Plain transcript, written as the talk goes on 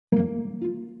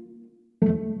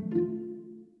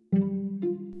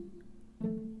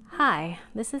Hi,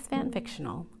 this is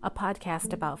Fanfictional, a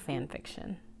podcast about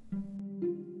fanfiction.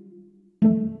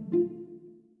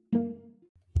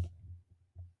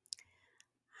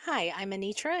 Hi, I'm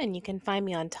Anitra, and you can find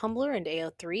me on Tumblr and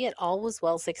AO3 at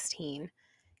allwaswell16.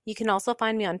 You can also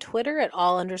find me on Twitter at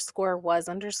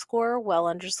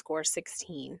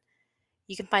all_was_well_16.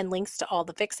 You can find links to all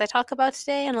the fics I talk about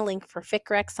today and a link for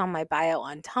ficrecs on my bio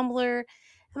on Tumblr.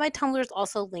 And my Tumblr is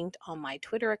also linked on my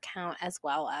Twitter account as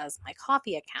well as my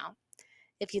Ko-fi account.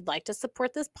 If you'd like to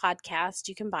support this podcast,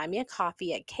 you can buy me a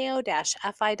coffee at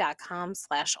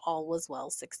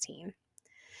ko-fi.com/allwaswell16.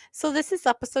 So this is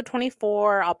episode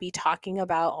 24. I'll be talking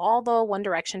about all the One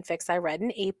Direction fics I read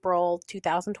in April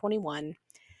 2021.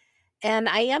 And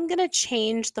I am going to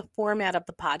change the format of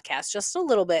the podcast just a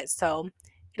little bit. So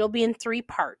it'll be in 3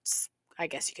 parts, I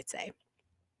guess you could say.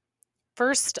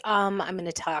 First, I'm going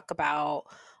to talk about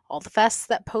all the fests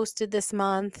that posted this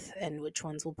month and which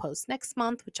ones will post next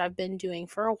month, which I've been doing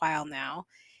for a while now.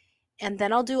 And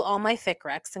then I'll do all my fic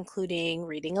recs, including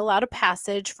reading aloud a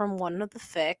passage from one of the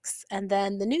fics. And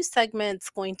then the new segment's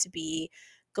going to be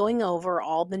going over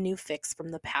all the new fics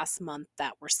from the past month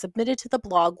that were submitted to the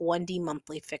blog 1D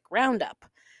Monthly Fic Roundup,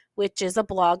 which is a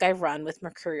blog I run with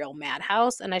Mercurial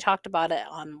Madhouse, and I talked about it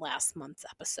on last month's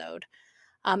episode.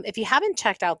 If you haven't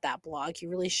checked out that blog, you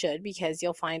really should, because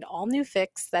you'll find all new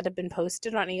fics that have been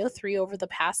posted on AO3 over the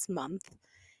past month.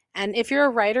 And if you're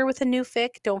a writer with a new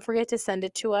fic, don't forget to send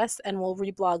it to us, and we'll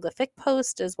reblog the fic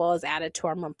post as well as add it to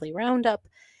our monthly roundup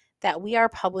that we are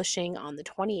publishing on the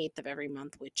 28th of every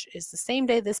month, which is the same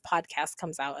day this podcast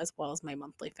comes out, as well as my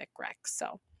monthly fic rec.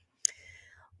 So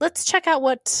let's check out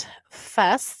what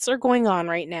fests are going on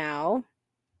right now.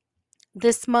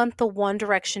 This month, the One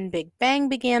Direction Big Bang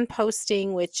began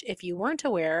posting, which, if you weren't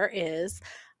aware, is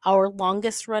our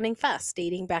longest running fest,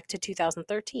 dating back to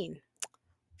 2013.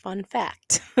 Fun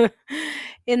fact.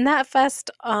 In that fest,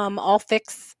 all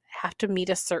fics have to meet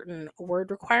a certain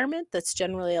word requirement that's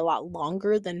generally a lot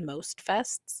longer than most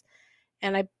fests.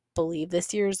 And I believe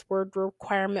this year's word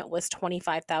requirement was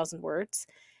 25,000 words.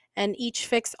 And each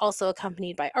fic's also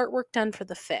accompanied by artwork done for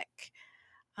the fic.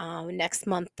 Next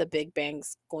month, the Big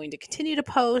Bang's going to continue to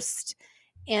post.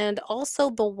 And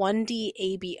also the 1D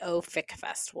ABO Fic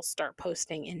Fest will start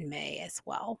posting in May as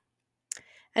well.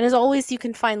 And as always, you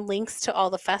can find links to all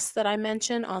the fests that I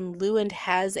mentioned on Lou and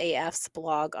Has AF's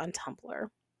blog on Tumblr.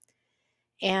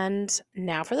 And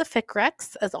now for the fic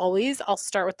recs. As always, I'll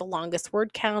start with the longest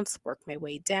word counts, work my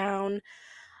way down.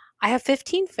 I have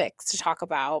 15 fics to talk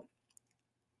about,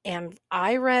 and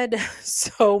I read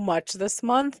so much this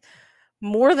month,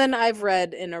 more than I've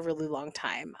read in a really long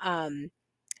time.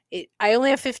 I only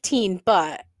have 15,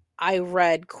 but I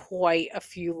read quite a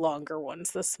few longer ones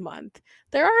this month.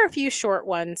 There are a few short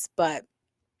ones, but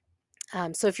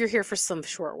so if you're here for some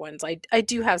short ones, I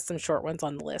do have some short ones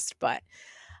on the list, but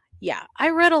yeah,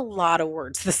 I read a lot of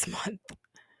words this month.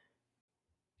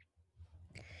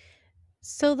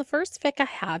 So the first fic I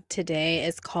have today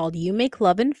is called You Make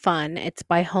Love and Fun. It's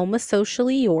by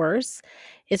Homosocially Yours.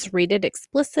 It's rated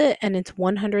explicit and it's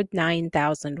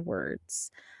 109,000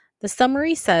 words. The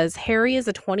summary says Harry is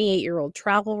a 28-year-old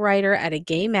travel writer at a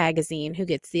gay magazine who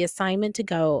gets the assignment to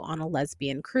go on a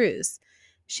lesbian cruise.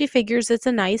 She figures it's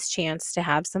a nice chance to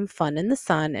have some fun in the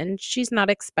sun, and she's not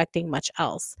expecting much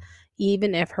else,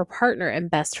 even if her partner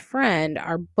and best friend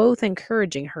are both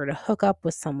encouraging her to hook up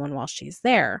with someone while she's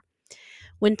there.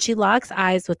 When she locks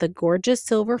eyes with a gorgeous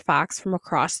silver fox from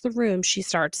across the room, she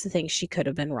starts to think she could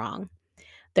have been wrong.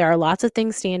 There are lots of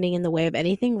things standing in the way of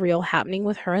anything real happening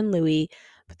with her and Louis,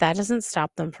 but that doesn't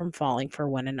stop them from falling for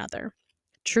one another.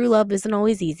 True love isn't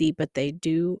always easy, but they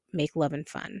do make love and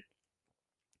fun.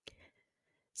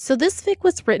 So this fic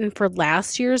was written for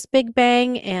last year's Big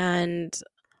Bang, and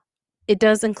it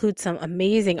does include some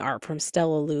amazing art from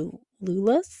Stella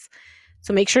Lulis.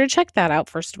 So make sure to check that out,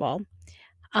 first of all.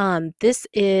 This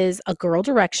is a Girl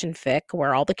Direction fic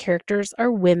where all the characters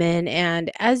are women,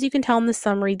 and as you can tell in the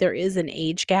summary, there is an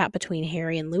age gap between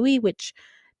Harry and Louis, which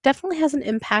definitely has an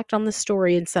impact on the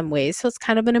story in some ways, so it's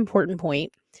kind of an important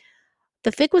point.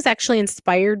 The fic was actually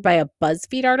inspired by a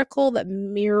BuzzFeed article that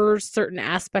mirrors certain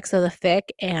aspects of the fic,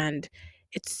 and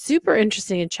it's super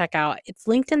interesting to check out. It's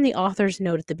linked in the author's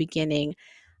note at the beginning.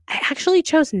 I actually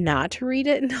chose not to read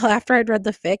it until after I'd read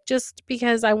the fic, just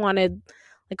because I wanted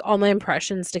all my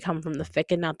impressions to come from the fic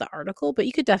and not the article, but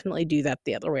you could definitely do that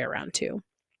the other way around too.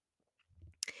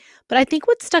 But I think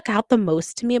what stuck out the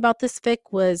most to me about this fic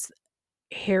was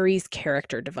Harry's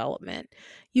character development.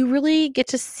 You really get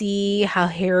to see how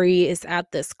Harry is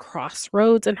at this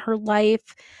crossroads in her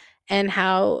life and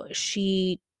how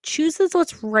she chooses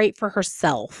what's right for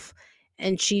herself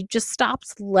and she just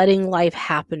stops letting life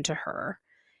happen to her.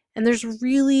 And there's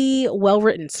really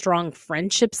well-written, strong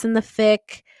friendships in the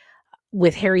fic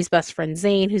with Harry's best friend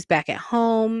Zane, who's back at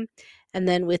home, and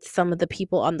then with some of the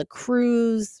people on the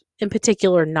cruise, in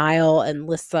particular Niall and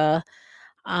Lissa.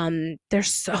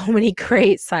 There's so many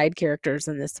great side characters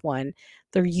in this one.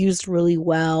 They're used really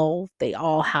well. They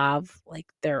all have like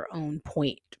their own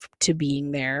point to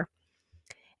being there.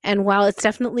 And while it's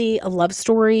definitely a love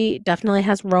story, definitely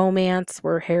has romance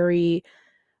where Harry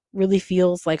really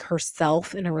feels like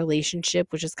herself in a relationship,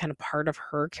 which is kind of part of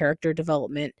her character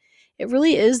development. It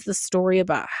really is the story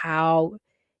about how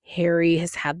Harry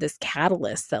has had this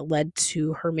catalyst that led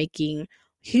to her making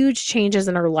huge changes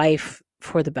in her life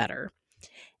for the better.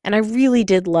 And I really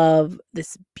did love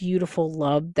this beautiful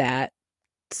love that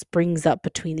springs up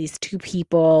between these two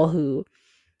people who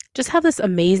just have this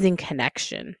amazing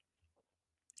connection.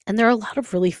 And there are a lot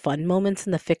of really fun moments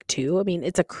in the fic too. I mean,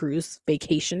 it's a cruise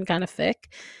vacation kind of fic.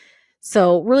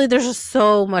 So really there's just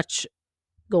so much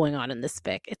going on in this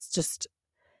fic. It's just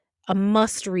a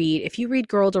must read. If you read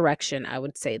Girl Direction, I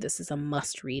would say this is a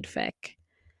must read fic.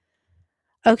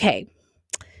 Okay.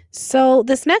 So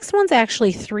this next one's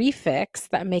actually 3 fics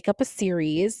that make up a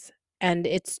series, and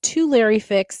it's 2 Larry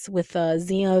fics with a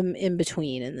Zium in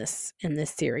between in this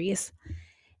series.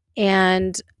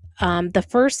 And the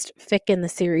first fic in the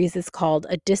series is called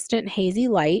A Distant Hazy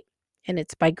Light, and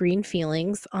it's by Green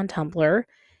Feelings on Tumblr.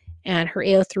 And her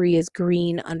AO3 is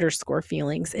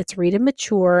green_feelings. It's rated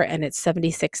mature, and it's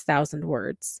 76,000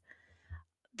 words.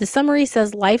 The summary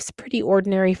says, life's pretty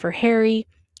ordinary for Harry.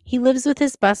 He lives with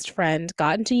his best friend,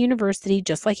 got into university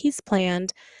just like he's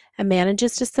planned, and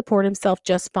manages to support himself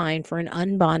just fine for an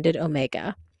unbonded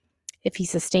Omega. If he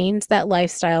sustains that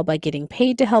lifestyle by getting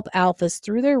paid to help alphas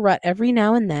through their rut every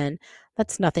now and then,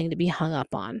 that's nothing to be hung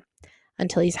up on,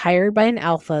 until he's hired by an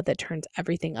alpha that turns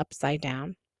everything upside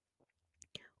down.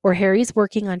 Or Harry's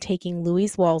working on taking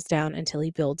Louis's walls down until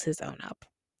he builds his own up.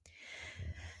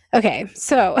 Okay,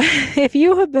 so if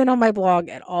you have been on my blog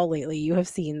at all lately, you have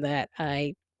seen that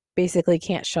I basically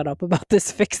can't shut up about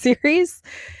this fic series.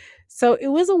 So it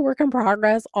was a work in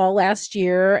progress all last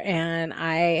year, and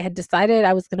I had decided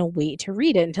I was going to wait to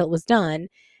read it until it was done.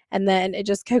 And then it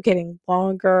just kept getting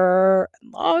longer,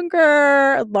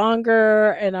 longer,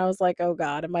 longer. And I was like, oh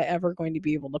God, am I ever going to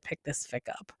be able to pick this fic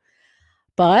up?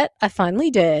 But I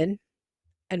finally did.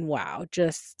 And wow,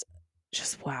 just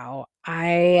wow.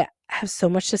 I have so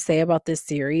much to say about this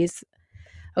series.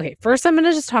 Okay, first I'm going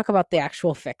to just talk about the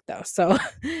actual fic though. So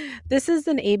this is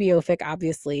an ABO fic,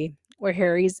 obviously, where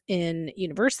Harry's in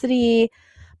university,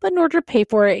 but in order to pay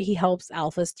for it, he helps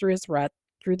alphas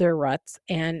through their ruts.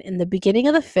 And in the beginning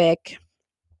of the fic,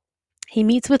 he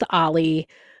meets with Ollie,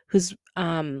 who's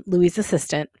Louis'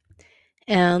 assistant.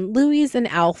 And Louis is an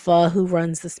alpha who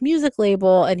runs this music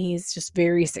label, and he's just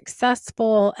very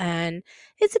successful. And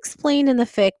it's explained in the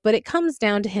fic, but it comes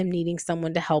down to him needing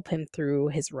someone to help him through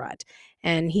his rut.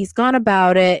 And he's gone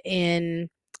about it in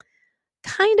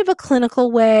kind of a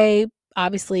clinical way.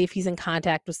 Obviously, if he's in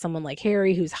contact with someone like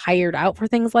Harry, who's hired out for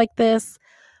things like this.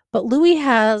 But Louis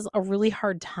has a really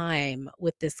hard time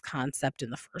with this concept in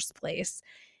the first place.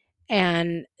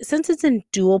 And since it's in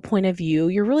dual point of view,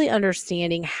 you're really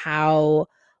understanding how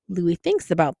Louis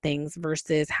thinks about things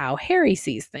versus how Harry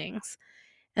sees things.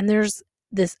 And there's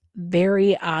this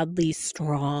very oddly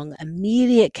strong,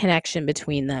 immediate connection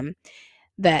between them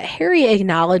that Harry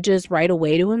acknowledges right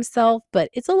away to himself, but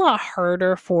it's a lot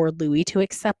harder for Louis to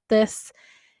accept this.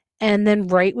 And then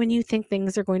right when you think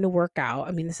things are going to work out,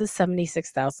 I mean, this is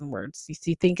 76,000 words.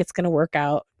 You think it's going to work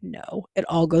out? No, it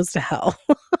all goes to hell.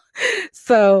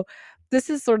 So this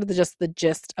is sort of just the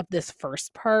gist of this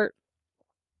first part.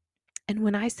 And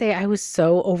when I say I was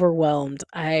so overwhelmed,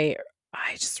 I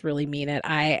just really mean it.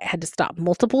 I had to stop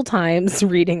multiple times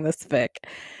reading this fic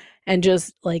and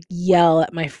just like yell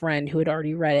at my friend who had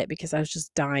already read it because I was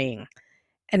just dying.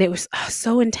 And it was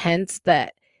so intense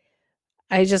that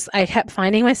I kept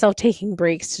finding myself taking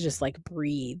breaks to just like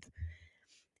breathe.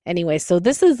 Anyway, so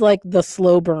this is like the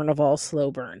slow burn of all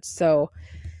slow burns. So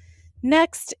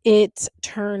next, it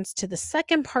turns to the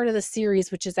second part of the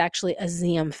series, which is actually a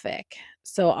Zium fic.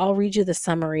 So I'll read you the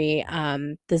summary.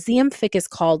 The Zium fic is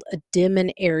called A Dim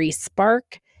and Airy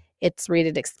Spark. It's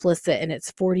rated explicit and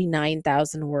it's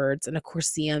 49,000 words. And of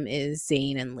course, Zium is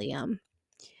Zane and Liam.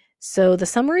 So the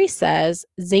summary says,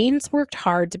 Zane's worked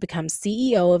hard to become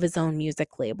CEO of his own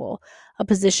music label, a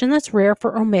position that's rare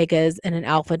for Omegas in an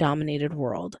alpha-dominated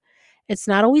world. It's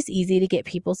not always easy to get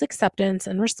people's acceptance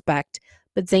and respect,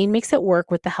 but Zane makes it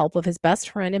work with the help of his best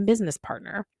friend and business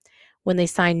partner. When they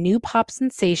sign new pop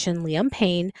sensation Liam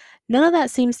Payne, none of that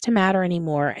seems to matter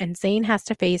anymore, and Zayn has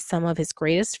to face some of his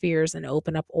greatest fears and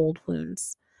open up old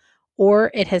wounds.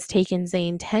 Or it has taken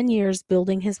Zayn 10 years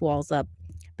building his walls up,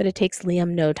 but it takes Liam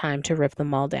no time to rip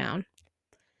them all down.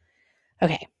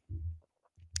 Okay.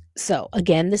 So,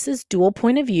 again, this is dual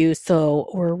point of view, so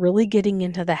we're really getting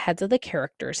into the heads of the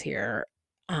characters here.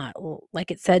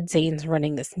 Like it said, Zayn's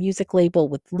running this music label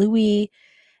with Louis,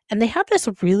 and they have this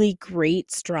really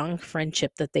great, strong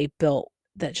friendship that they built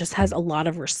that just has a lot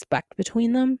of respect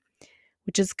between them,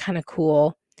 which is kind of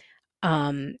cool.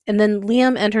 And then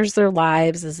Liam enters their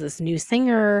lives as this new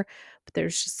singer, but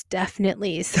there's just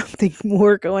definitely something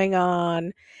more going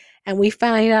on. And we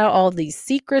find out all these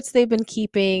secrets they've been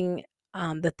keeping,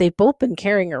 that they've both been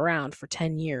carrying around for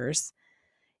 10 years.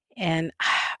 And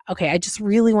okay, I just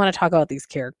really want to talk about these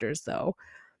characters though.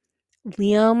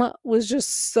 Liam was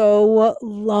just so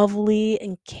lovely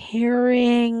and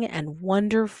caring and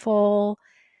wonderful.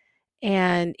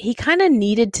 And he kind of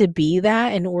needed to be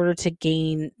that in order to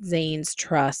gain Zayn's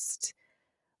trust.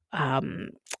 I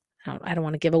don't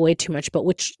want to give away too much, but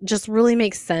which just really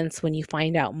makes sense when you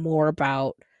find out more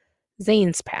about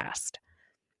Zayn's past.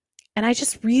 And I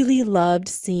just really loved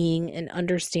seeing and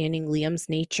understanding Liam's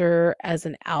nature as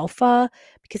an alpha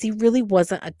because he really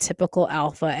wasn't a typical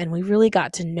alpha. And we really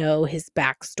got to know his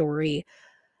backstory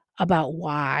about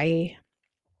why.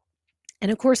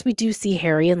 And of course, we do see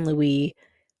Harry and Louis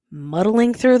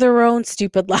muddling through their own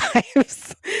stupid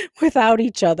lives without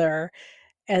each other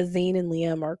as Zayn and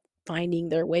Liam are finding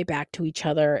their way back to each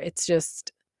other. It's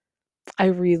just, I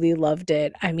really loved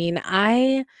it. I mean,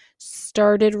 I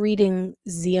started reading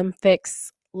Zium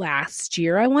fics last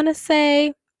year, I want to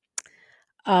say.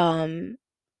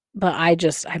 But I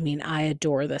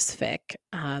adore this fic.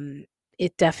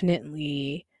 It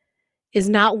definitely is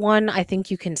not one I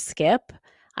think you can skip.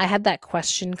 I had that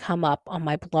question come up on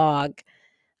my blog.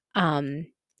 And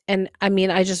I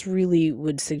mean, I just really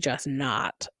would suggest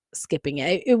not skipping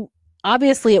it.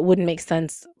 Obviously it wouldn't make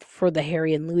sense for the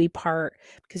Harry and Louis part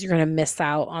because you're going to miss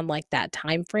out on like that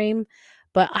time frame.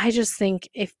 But I just think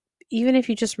even if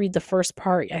you just read the first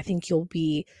part, I think you'll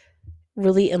be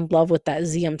really in love with that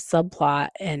Zium subplot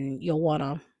and you'll want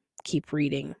to keep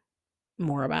reading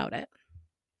more about it.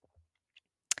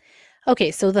 Okay,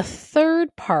 so the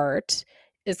third part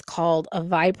is called A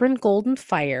Vibrant Golden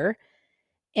Fire,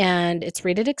 and it's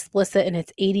rated explicit and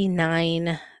it's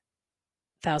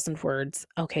 89,000 words.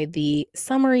 Okay, the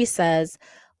summary says,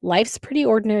 life's pretty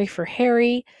ordinary for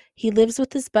Harry. He lives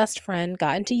with his best friend,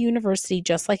 got into university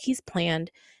just like he's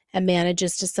planned, and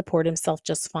manages to support himself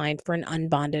just fine for an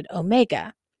unbonded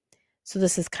Omega. So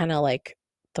this is kind of like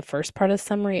the first part of the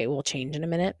summary. It will change in a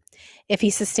minute. If he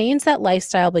sustains that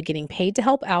lifestyle by getting paid to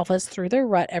help alphas through their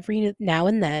rut every now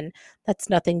and then, that's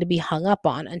nothing to be hung up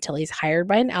on until he's hired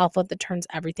by an alpha that turns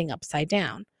everything upside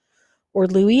down. Or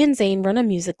Louis and Zayn run a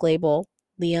music label.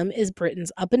 Liam is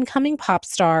Britain's up-and-coming pop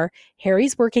star.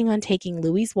 Harry's working on taking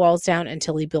Louis's walls down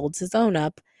until he builds his own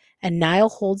up. And Niall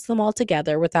holds them all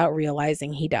together without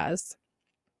realizing he does.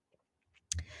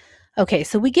 Okay,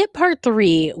 so we get part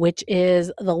 3, which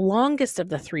is the longest of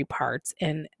the 3 parts,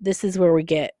 and this is where we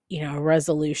get, a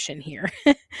resolution here.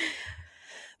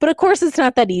 But of course, it's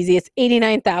not that easy. It's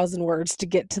 89,000 words to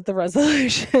get to the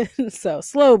resolution, so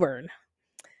slow burn.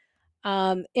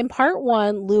 In part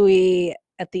 1, Louis,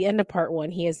 at the end of part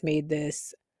 1, he has made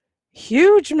this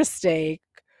huge mistake,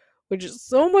 which is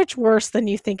so much worse than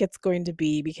you think it's going to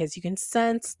be because you can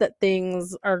sense that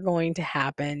things are going to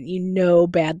happen.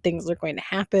 Bad things are going to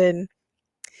happen,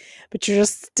 but you're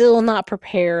just still not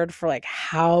prepared for like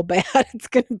how bad it's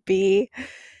going to be.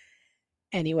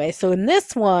 Anyway, so in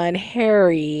this one,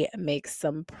 Harry makes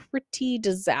some pretty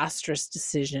disastrous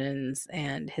decisions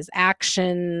and his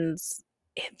actions,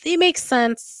 they make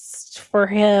sense for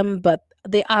him, but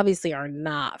they obviously are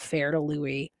not fair to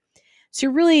Louis. So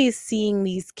you're really seeing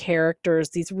these characters,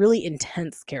 these really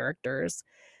intense characters,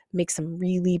 make some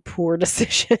really poor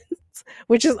decisions,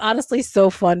 which is honestly so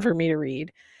fun for me to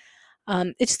read.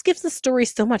 It just gives the story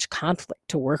so much conflict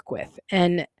to work with.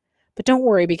 But don't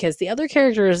worry, because the other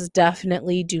characters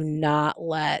definitely do not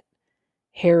let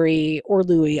Harry or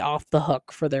Louis off the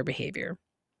hook for their behavior.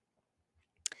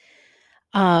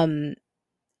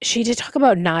 She did talk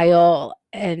about Niall,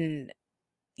 and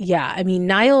yeah, I mean,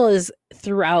 Niall is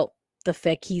throughout the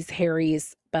fic, he's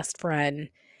Harry's best friend.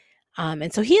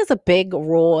 And so he has a big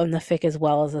role in the fic as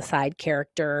well as a side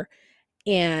character.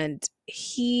 And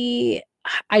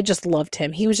I just loved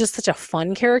him. He was just such a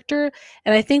fun character.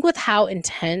 And I think with how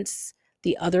intense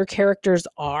the other characters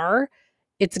are,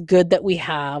 it's good that we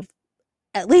have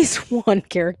at least one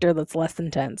character that's less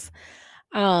intense.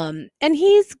 And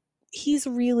he's he's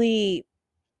really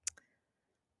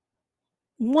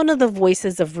one of the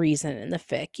voices of reason in the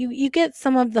fic. You get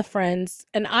some of the friends,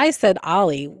 and I said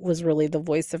Ollie was really the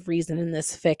voice of reason in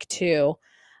this fic too.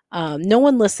 No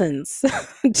one listens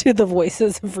to the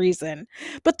voices of reason,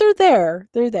 but they're there.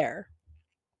 They're there.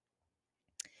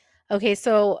 Okay,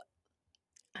 so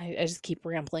I just keep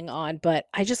rambling on, but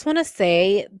I just want to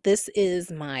say this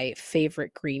is my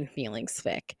favorite Green Feelings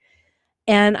fic.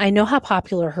 And I know how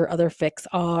popular her other fics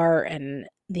are, and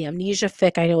the Amnesia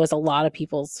fic I know is a lot of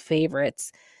people's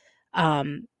favorites.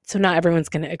 So not everyone's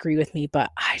going to agree with me, but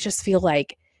I just feel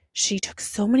like she took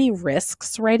so many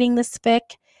risks writing this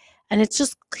fic, and it's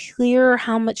just clear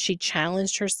how much she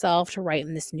challenged herself to write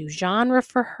in this new genre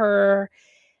for her,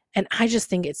 and I just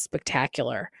think it's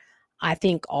spectacular. I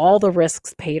think all the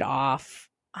risks paid off.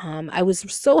 I was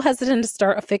so hesitant to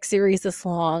start a fic series this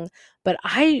long, but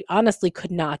I honestly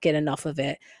could not get enough of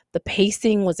it. The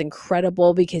pacing was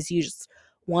incredible because you just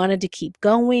wanted to keep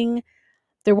going.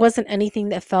 There wasn't anything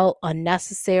that felt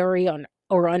unnecessary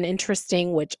or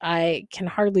uninteresting, which I can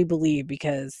hardly believe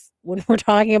because when we're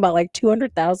talking about like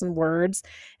 200,000 words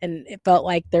and it felt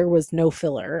like there was no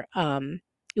filler,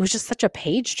 it was just such a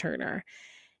page turner.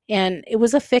 And it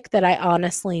was a fic that I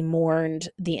honestly mourned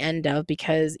the end of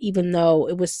because even though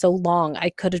it was so long, I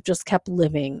could have just kept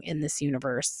living in this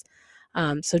universe.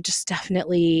 So just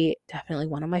definitely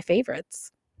one of my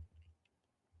favorites.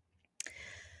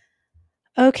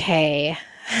 Okay.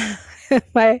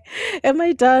 Am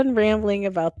I done rambling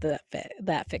about that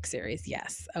fic series?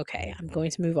 Yes. Okay, I'm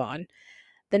going to move on.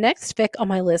 The next fic on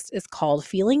my list is called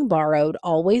Feeling Borrowed,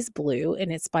 Always Blue,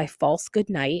 and it's by False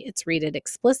Goodnight. It's rated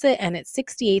explicit and it's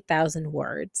 68,000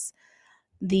 words.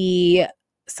 The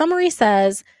summary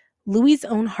says Louis'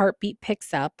 own heartbeat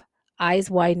picks up, eyes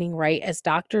widening right as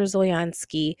Dr.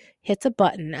 Zoyansky hits a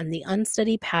button and the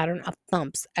unsteady pattern of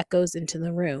thumps echoes into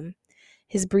the room.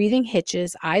 His breathing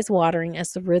hitches, eyes watering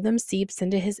as the rhythm seeps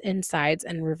into his insides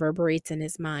and reverberates in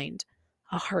his mind.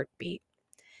 A heartbeat.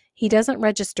 He doesn't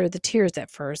register the tears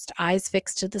at first, eyes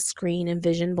fixed to the screen and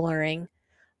vision blurring.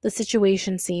 The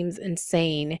situation seems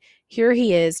insane. Here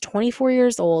he is, 24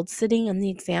 years old, sitting in the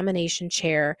examination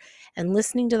chair and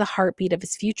listening to the heartbeat of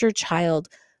his future child,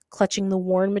 clutching the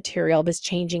worn material of his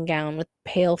changing gown with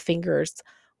pale fingers,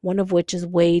 one of which is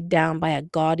weighed down by a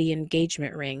gaudy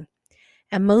engagement ring.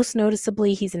 And most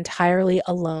noticeably, he's entirely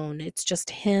alone. It's just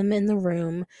him in the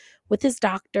room with his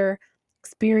doctor,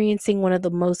 experiencing one of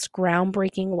the most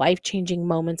groundbreaking, life-changing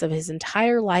moments of his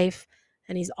entire life,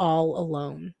 and he's all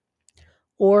alone.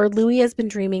 Or Louis has been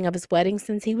dreaming of his wedding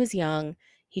since he was young.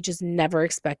 He just never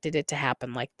expected it to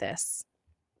happen like this.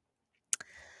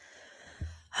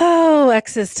 Oh,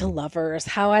 exes to lovers.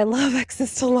 How I love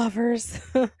exes to lovers.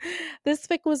 This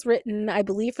fic was written, I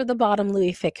believe, for the Bottom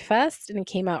Louis Fic Fest, and it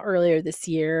came out earlier this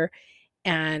year.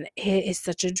 And it is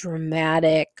such a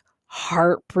dramatic,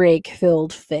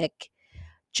 heartbreak-filled fic.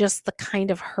 Just the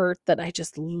kind of hurt that I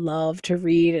just love to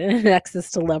read in an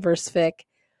exes to lovers fic.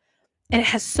 And it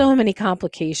has so many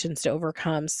complications to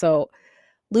overcome. So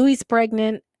Louis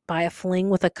pregnant by a fling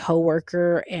with a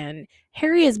coworker, and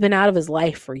Harry has been out of his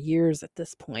life for years at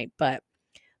this point, but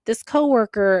this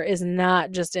coworker is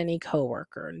not just any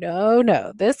coworker.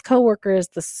 No. This coworker is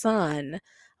the son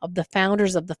of the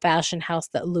founders of the fashion house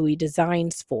that Louis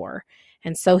designs for.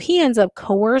 And so he ends up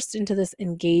coerced into this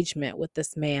engagement with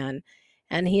this man,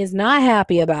 and he is not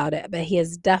happy about it, but he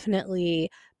has definitely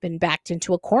been backed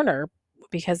into a corner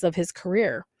because of his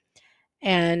career.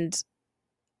 And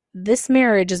this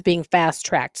marriage is being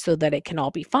fast-tracked so that it can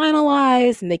all be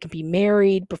finalized and they can be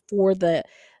married before the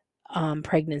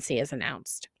pregnancy is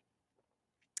announced.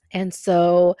 And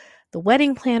so the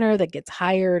wedding planner that gets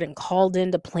hired and called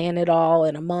in to plan it all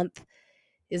in a month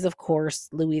is, of course,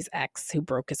 Louis' ex who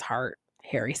broke his heart,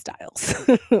 Harry Styles.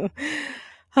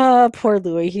 Oh, poor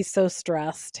Louis. He's so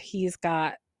stressed. He's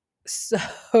got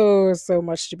so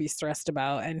much to be stressed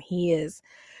about, and he is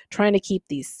trying to keep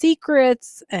these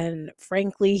secrets, and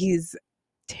frankly, he's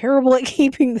terrible at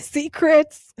keeping the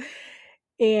secrets.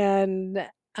 And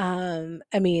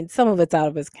I mean, some of it's out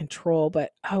of his control,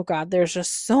 but oh god, there's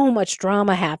just so much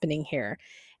drama happening here.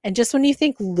 And just when you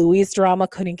think Louis' drama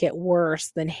couldn't get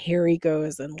worse, then Harry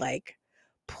goes and like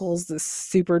pulls this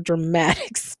super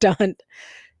dramatic stunt.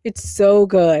 It's so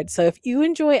good. So if you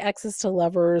enjoy exes to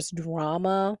lovers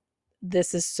drama,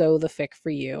 this is so the fic for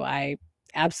you. I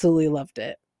absolutely loved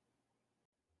it.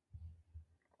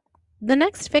 The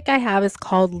next fic I have is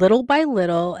called Little by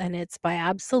Little, and it's by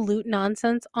Absolute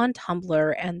Nonsense on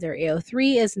Tumblr, and their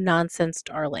AO3 is Nonsense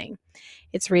Darling.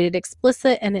 It's rated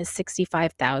explicit and it's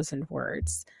 65,000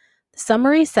 words.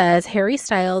 Summary says Harry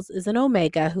Styles is an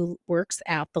Omega who works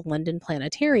at the London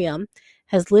Planetarium,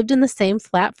 has lived in the same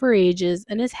flat for ages,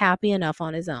 and is happy enough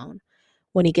on his own.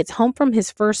 When he gets home from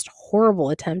his first horrible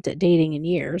attempt at dating in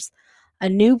years, a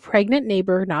new pregnant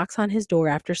neighbor knocks on his door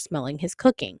after smelling his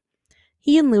cooking.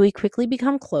 He and Louis quickly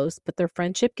become close, but their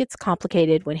friendship gets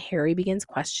complicated when Harry begins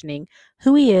questioning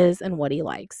who he is and what he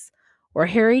likes. Where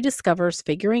Harry discovers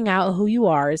figuring out who you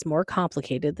are is more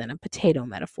complicated than a potato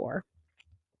metaphor,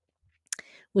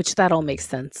 which that all makes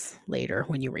sense later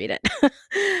when you read it.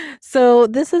 So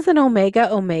this is an Omega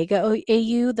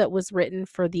AU that was written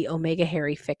for the Omega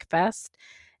Harry Fic Fest.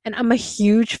 And I'm a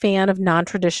huge fan of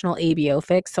non-traditional ABO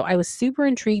fics, so I was super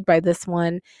intrigued by this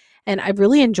one. And I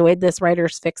really enjoyed this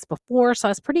writer's fics before, so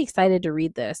I was pretty excited to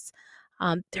read this.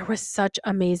 There was such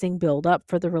amazing build-up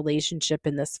for the relationship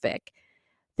in this fic.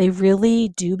 They really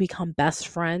do become best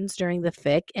friends during the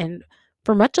fic, and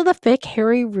for much of the fic,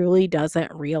 Harry really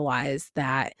doesn't realize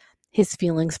that his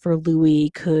feelings for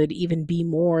Louis could even be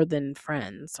more than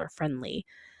friends or friendly.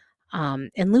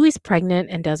 And Louis is pregnant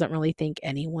and doesn't really think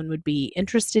anyone would be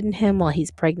interested in him while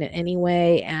he's pregnant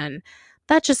anyway. And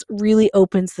that just really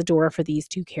opens the door for these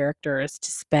two characters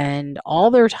to spend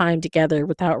all their time together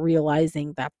without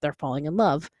realizing that they're falling in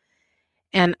love.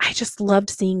 And I just loved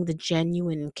seeing the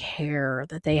genuine care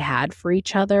that they had for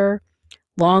each other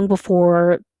long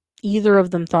before either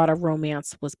of them thought a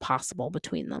romance was possible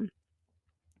between them.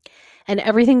 And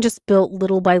everything just built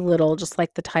little by little, just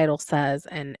like the title says.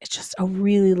 And it's just a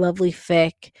really lovely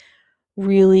fic,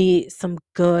 really some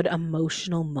good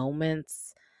emotional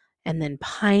moments, and then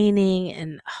pining.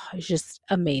 And it's just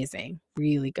amazing.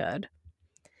 Really good.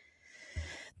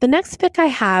 The next fic I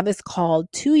have is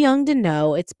called Too Young to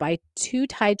Know. It's by Two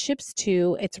Tide Ships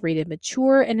 2. It's rated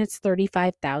mature and it's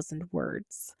 35,000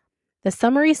 words. The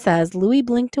summary says Louis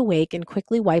blinked awake and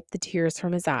quickly wiped the tears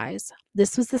from his eyes.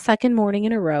 This was the second morning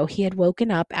in a row he had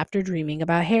woken up after dreaming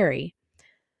about Harry.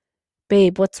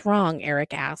 Babe, what's wrong?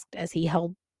 Eric asked as he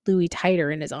held Louis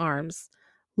tighter in his arms.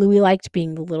 Louis liked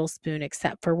being the little spoon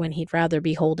except for when he'd rather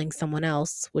be holding someone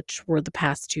else, which were the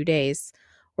past 2 days,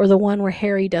 or the one where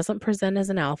Harry doesn't present as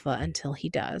an alpha until he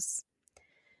does.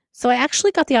 So I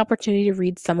actually got the opportunity to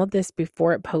read some of this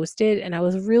before it posted, and I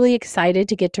was really excited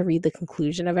to get to read the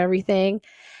conclusion of everything.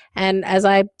 And as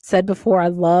I said before, I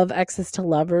love Exes to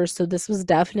Lovers, so this was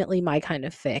definitely my kind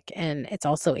of fic. And it's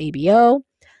also ABO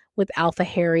with Alpha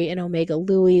Harry and Omega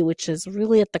Louis, which is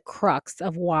really at the crux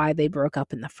of why they broke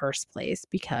up in the first place,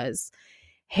 because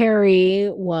Harry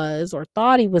was or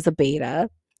thought he was a beta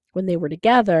when they were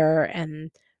together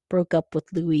and broke up with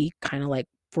Louis kind of like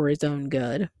for his own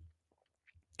good.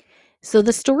 So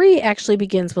the story actually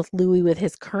begins with Louis with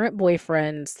his current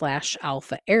boyfriend slash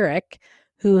alpha Eric,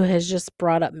 who has just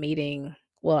brought up meeting.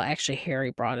 Well, actually,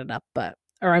 Harry brought it up,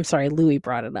 Louis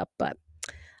brought it up, but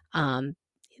um,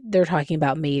 they're talking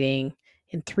about mating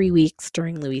in 3 weeks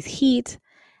during Louis' heat.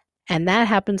 And that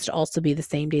happens to also be the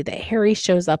same day that Harry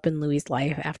shows up in Louis'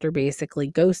 life after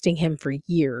basically ghosting him for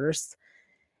years.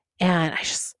 And I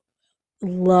just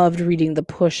loved reading the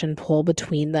push and pull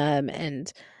between them.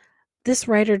 And this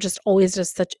writer just always does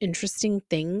such interesting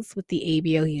things with the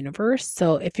ABO universe.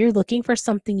 So if you're looking for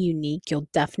something unique, you'll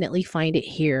definitely find it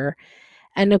here.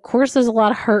 And of course, there's a lot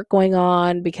of hurt going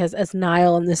on because, as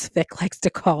Niall in this fic likes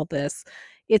to call this,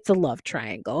 it's a love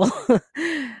triangle.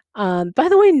 By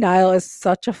the way, Niall is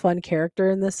such a fun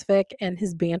character in this fic, and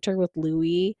his banter with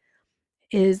Louis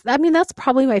that's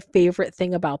probably my favorite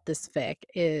thing about this fic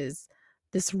is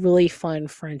this really fun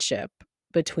friendship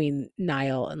between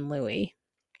Niall and Louis.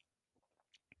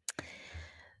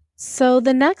 So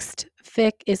the next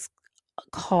fic is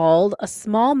called A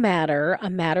Small Matter, A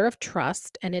Matter of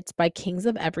Trust, and it's by Kings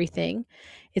of Everything.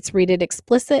 It's rated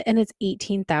explicit and it's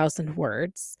 18,000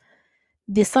 words.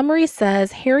 The summary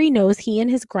says Harry knows he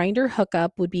and his grinder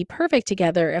hookup would be perfect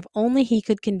together if only he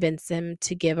could convince him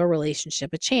to give a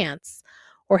relationship a chance.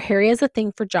 Or Harry has a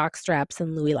thing for jockstraps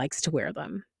and Louis likes to wear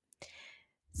them.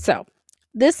 So,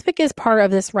 this fic is part of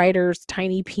this writer's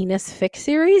Tiny Penis fic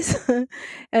series,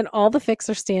 and all the fics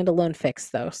are standalone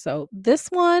fics, though. So, this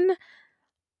one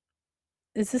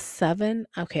is this 7?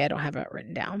 Okay, I don't have it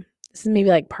written down. This is maybe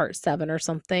like part 7 or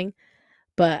something,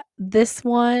 but this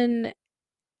one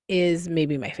is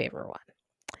maybe my favorite one.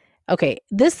 Okay,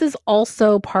 this is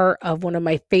also part of one of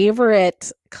my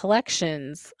favorite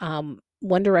collections,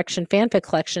 One Direction fanfic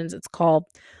collections. It's called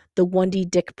the 1D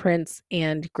Dick Prince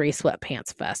and Gray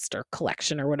Sweatpants Fest or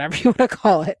collection or whatever you want to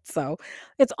call it. So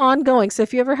it's ongoing. So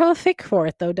if you ever have a fic for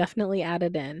it, though, definitely add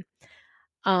it in.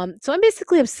 So I'm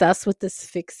basically obsessed with this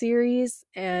fic series,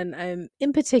 and I'm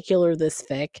in particular this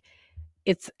fic.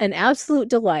 It's an absolute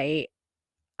delight.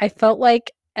 I felt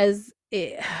like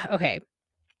okay,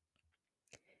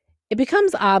 it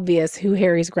becomes obvious who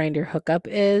Harry's grinder hookup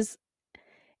is,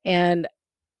 and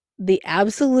the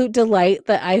absolute delight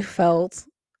that I felt,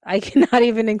 I cannot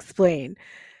even explain.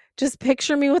 Just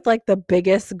picture me with like the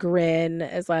biggest grin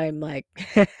as I'm like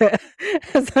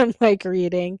as I'm like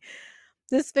reading.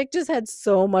 This fic just had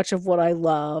so much of what I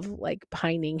love, like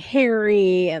pining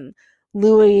Harry, and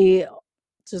Louis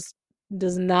just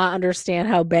does not understand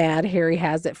how bad Harry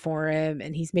has it for him,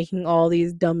 and he's making all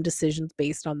these dumb decisions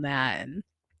based on that. And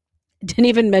didn't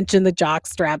even mention the jock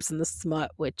straps and the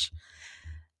smut, which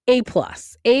A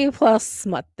plus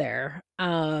smut there.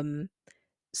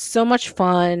 So much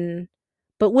fun,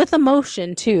 but with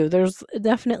emotion too. There's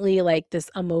definitely like this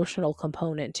emotional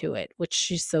component to it, which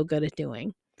she's so good at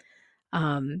doing.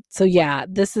 So yeah,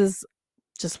 this is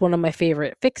just one of my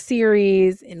favorite fic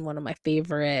series and one of my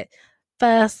favorite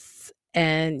fests.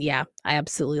 And yeah, I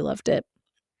absolutely loved it.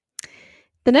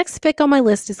 The next fic on my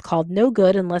list is called No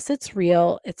Good Unless It's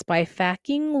Real. It's by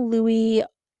Facking Louis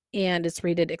and it's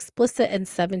rated explicit and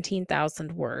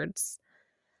 17,000 words.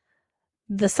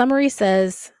 The summary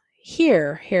says,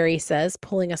 "Here," Harry says,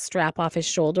 pulling a strap off his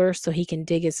shoulder so he can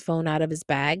dig his phone out of his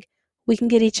bag. "We can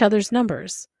get each other's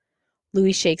numbers."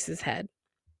 Louis shakes his head.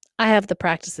 "I have the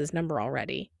practice's number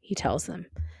already," he tells him,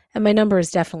 "and my number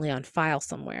is definitely on file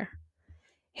somewhere."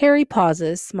 Harry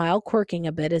pauses, smile quirking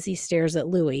a bit as he stares at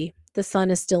Louis. The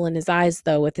sun is still in his eyes,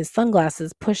 though, with his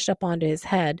sunglasses pushed up onto his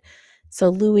head, so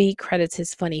Louis credits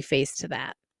his funny face to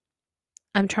that.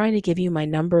 "I'm trying to give you my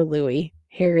number, Louis,"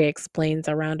 Harry explains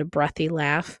around a breathy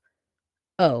laugh.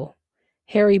 "Oh."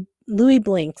 Louis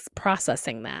blinks,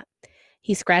 processing that.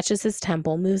 He scratches his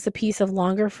temple, moves a piece of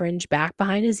longer fringe back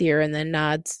behind his ear, and then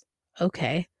nods.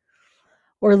 "Okay."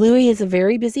 Or Louis is a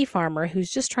very busy farmer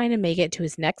who's just trying to make it to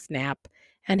his next nap,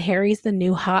 and Harry's the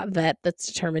new hot vet that's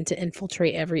determined to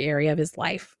infiltrate every area of his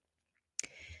life.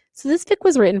 So this fic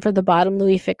was written for the Bottom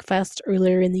Louis Fic Fest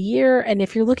earlier in the year, and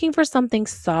if you're looking for something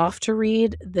soft to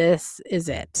read, this is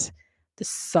it. The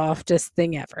softest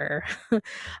thing ever.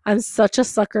 I'm such a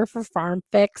sucker for farm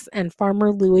fics, and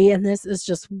Farmer Louis in this is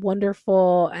just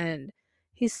wonderful, and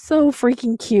he's so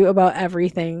freaking cute about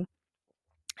everything.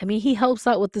 I mean, he helps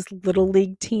out with this little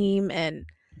league team, and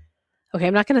okay,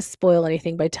 I'm not going to spoil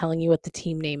anything by telling you what the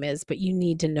team name is, but you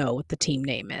need to know what the team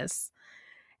name is.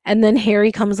 And then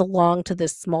Harry comes along to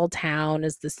this small town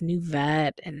as this new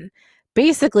vet. And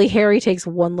basically, Harry takes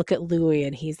one look at Louis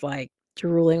and he's like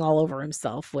drooling all over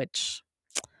himself, which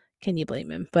can you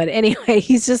blame him? But anyway,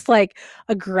 he's just like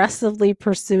aggressively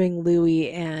pursuing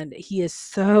Louis and he is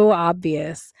so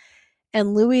obvious.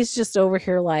 And Louis is just over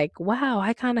here like, wow,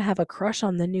 I kind of have a crush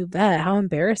on the new vet. How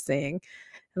embarrassing.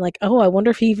 And like, oh, I wonder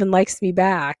if he even likes me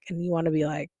back. And you want to be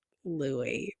like,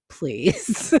 Louis,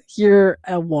 please. You're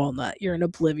a walnut. You're an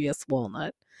oblivious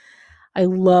walnut. I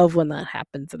love when that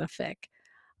happens in a fic.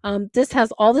 This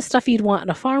has all the stuff you'd want in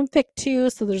a farm fic too.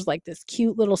 So there's like this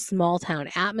cute little small town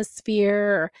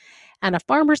atmosphere and a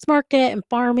farmer's market and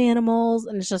farm animals.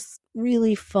 And it's just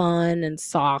really fun and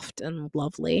soft and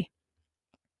lovely.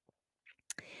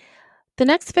 The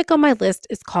next fic on my list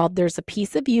is called There's a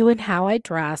Piece of You and How I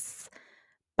Dress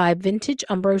by Vintage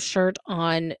Umbro Shirt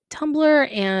on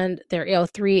Tumblr, and their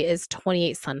AO3 is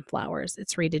 28 Sunflowers.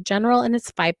 It's rated general and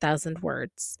it's 5,000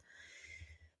 words.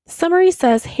 The summary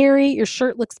says, Harry, your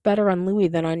shirt looks better on Louis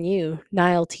than on you.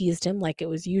 Niall teased him like it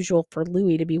was usual for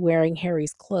Louis to be wearing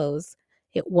Harry's clothes.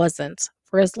 It wasn't.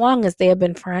 For as long as they have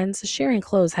been friends, sharing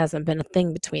clothes hasn't been a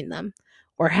thing between them.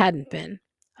 Or hadn't been.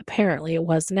 Apparently it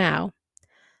was now.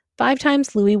 5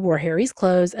 times Louis wore Harry's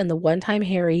clothes, and the one time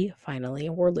Harry finally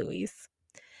wore Louis's.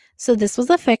 So this was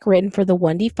a fic written for the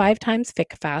 1D5 times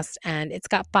Fic Fest, and it's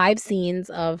got 5 scenes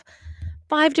of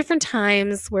 5 different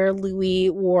times where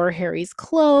Louis wore Harry's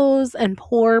clothes, and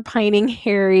poor pining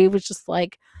Harry was just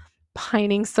like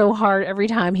pining so hard every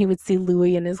time he would see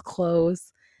Louis in his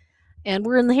clothes. And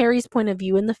we're in Harry's point of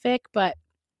view in the fic, but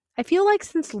I feel like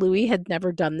since Louis had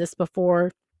never done this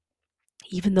before,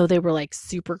 even though they were like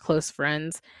super close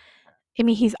friends, I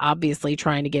mean, he's obviously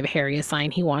trying to give Harry a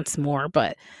sign he wants more,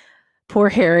 but poor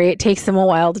Harry, it takes him a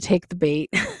while to take the bait.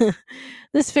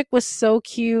 This fic was so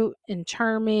cute and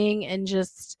charming and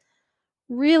just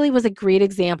really was a great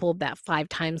example of that 5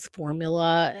 times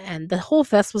formula. And the whole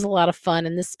fest was a lot of fun,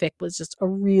 and this fic was just a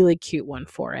really cute one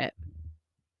for it.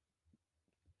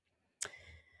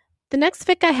 The next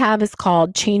fic I have is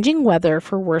called Changing Weather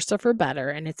for Worse or for Better,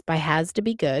 and it's by Has to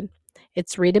Be Good.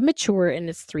 It's rated mature and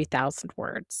it's 3,000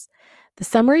 words. The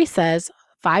summary says,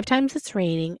 5 times it's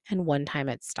raining and 1 time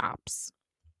it stops.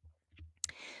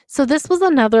 So this was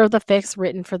another of the fics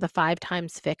written for the 5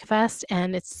 times Fic Fest,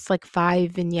 and it's like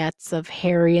 5 vignettes of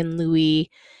Harry and Louis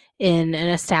in an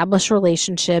established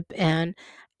relationship, and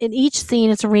in each scene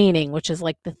it's raining, which is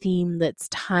like the theme that's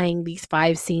tying these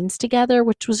 5 scenes together,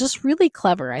 which was just really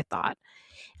clever, I thought.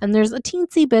 And there's a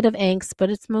teensy bit of angst, but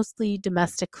it's mostly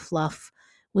domestic fluff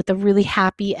with a really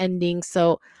happy ending.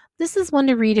 So this is one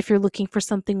to read if you're looking for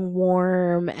something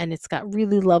warm, and it's got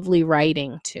really lovely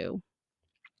writing too.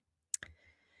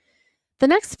 The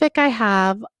next fic I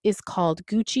have is called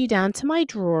Gucci Down to My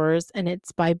Drawers, and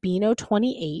it's by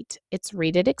Beano28. It's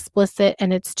rated explicit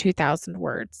and it's 2,000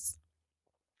 words.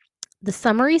 The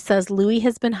summary says Louis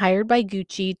has been hired by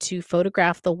Gucci to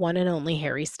photograph the one and only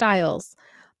Harry Styles.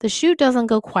 The shoot doesn't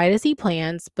go quite as he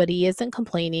plans, but he isn't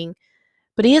coming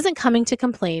to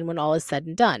complain when all is said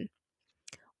and done.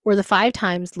 Or the 5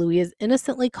 times Louis is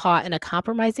innocently caught in a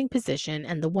compromising position,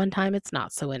 and the one time it's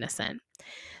not so innocent.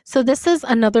 So this is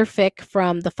another fic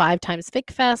from the 5 times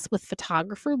Fic Fest with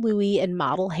photographer Louis and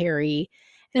model Harry.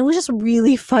 And it was just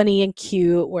really funny and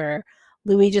cute where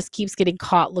Louis just keeps getting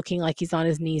caught looking like he's on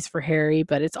his knees for Harry,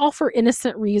 but it's all for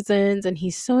innocent reasons and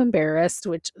he's so embarrassed,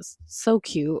 which is so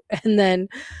cute. And then,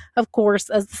 of course,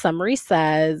 as the summary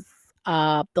says,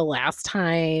 the last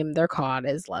time they're caught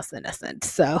is less innocent.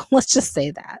 So let's just say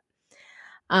that.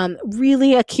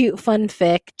 Really a cute, fun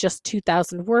fic, just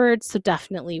 2,000 words, so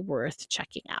definitely worth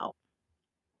checking out.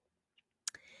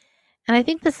 And I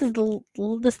think this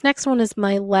next one is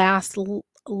my last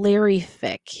Larry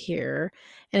fic here,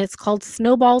 and it's called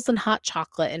Snowballs and Hot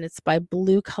Chocolate, and it's by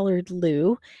Blue Colored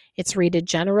Lou. It's rated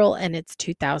general, and it's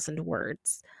 2,000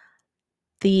 words.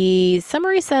 The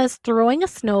summary says, throwing a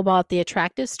snowball at the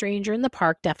attractive stranger in the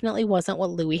park definitely wasn't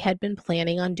what Louis had been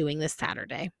planning on doing this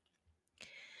Saturday.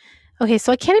 Okay,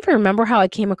 so I can't even remember how I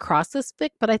came across this fic,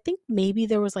 but I think maybe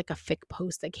there was like a fic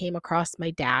post that came across my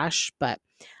dash, but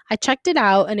I checked it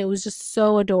out and it was just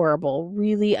so adorable.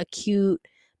 Really a cute,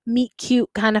 meet cute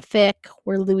kind of fic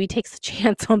where Louis takes a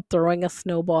chance on throwing a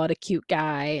snowball at a cute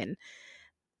guy, and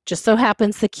just so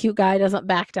happens the cute guy doesn't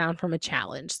back down from a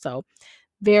challenge. So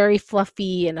very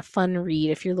fluffy and a fun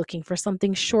read if you're looking for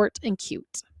something short and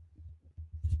cute.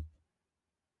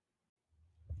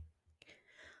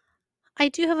 I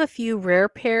do have a few rare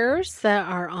pairs that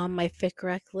are on my fic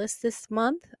rec list this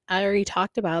month. I already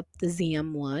talked about the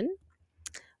ZM one,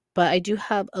 but I do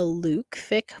have a Luke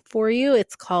fic for you.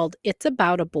 It's called It's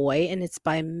About a Boy, and it's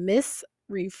by Miss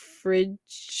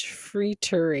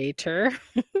Refrigerator.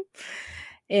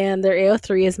 And their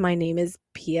AO3 is My Name is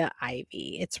Pia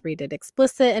Ivy. It's rated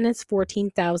explicit and it's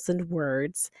 14,000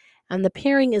 words. And the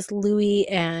pairing is Louis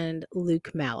and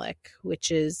Luke Malik, which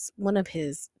is one of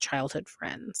his childhood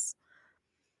friends.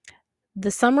 The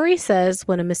summary says,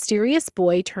 when a mysterious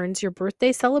boy turns your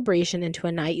birthday celebration into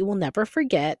a night you will never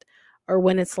forget, or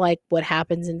when it's like what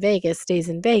happens in Vegas stays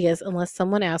in Vegas unless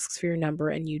someone asks for your number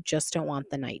and you just don't want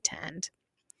the night to end.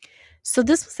 So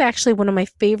this was actually one of my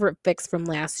favorite fics from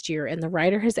last year, and the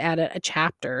writer has added a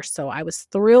chapter, so I was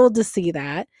thrilled to see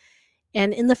that.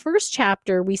 And in the first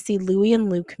chapter, we see Louis and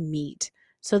Luke meet.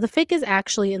 So the fic is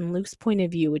actually in Luke's point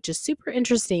of view, which is super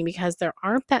interesting because there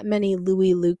aren't that many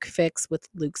Louis-Luke fics with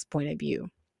Luke's point of view.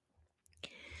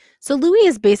 So Louis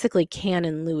is basically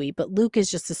canon Louis, but Luke is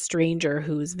just a stranger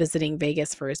who's visiting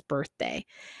Vegas for his birthday.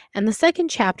 And the second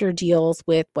chapter deals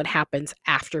with what happens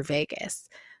after Vegas.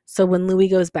 So when Louis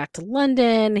goes back to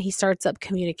London, he starts up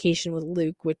communication with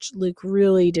Luke, which Luke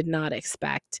really did not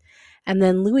expect. And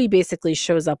then Louis basically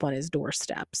shows up on his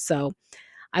doorstep. So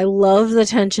I love the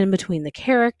tension between the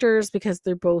characters because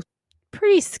they're both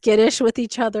pretty skittish with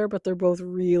each other, but they're both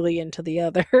really into the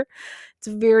other. It's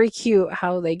very cute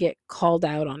how they get called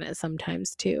out on it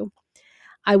sometimes too.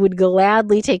 I would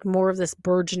gladly take more of this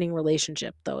burgeoning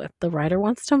relationship, though, if the writer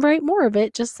wants to write more of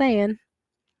it, just saying.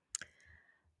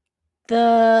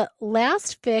 The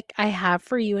last fic I have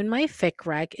for you in my fic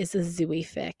rec is a Zooey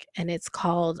fic, and it's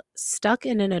called Stuck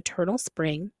in an Eternal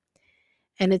Spring,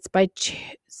 and it's by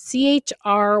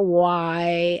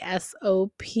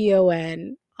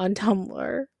CHRYSOPON on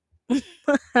Tumblr.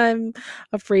 I'm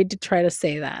afraid to try to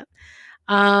say that.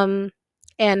 And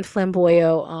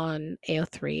Flamboyo on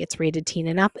AO3. It's rated teen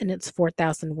and up, and it's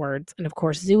 4,000 words. And of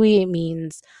course, Zooey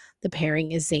means the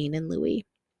pairing is Zayn and Louis.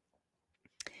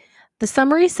 The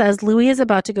summary says Louis is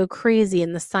about to go crazy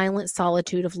in the silent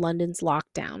solitude of London's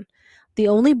lockdown. The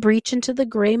only breach into the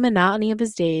gray monotony of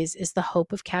his days is the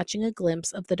hope of catching a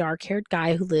glimpse of the dark-haired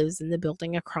guy who lives in the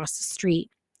building across the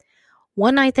street.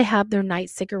 One night they have their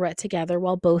night cigarette together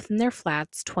while both in their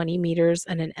flats, 20 meters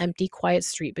and an empty, quiet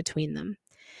street between them.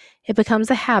 It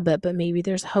becomes a habit, but maybe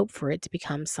there's hope for it to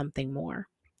become something more.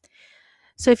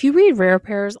 So if you read Rare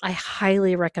Pairs, I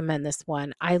highly recommend this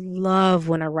one. I love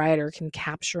when a writer can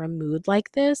capture a mood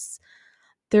like this.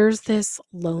 There's this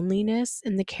loneliness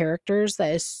in the characters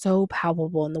that is so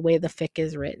palpable in the way the fic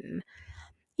is written.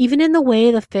 Even in the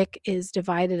way the fic is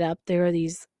divided up, there are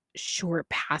these short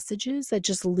passages that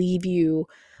just leave you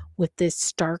with this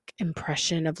stark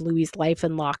impression of Louis's life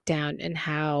in lockdown and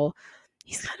how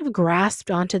he's kind of grasped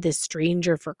onto this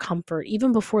stranger for comfort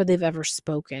even before they've ever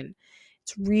spoken.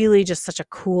 It's really just such a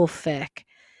cool fic.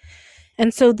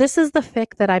 And so this is the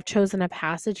fic that I've chosen a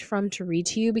passage from to read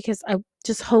to you because I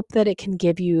just hope that it can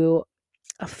give you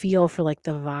a feel for like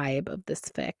the vibe of this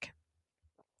fic.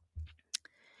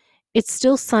 It's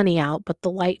still sunny out, but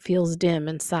the light feels dim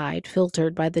inside,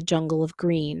 filtered by the jungle of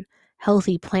green,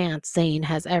 healthy plants Zane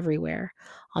has everywhere,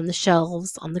 on the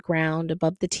shelves, on the ground,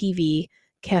 above the TV,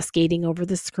 cascading over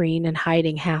the screen and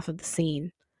hiding half of the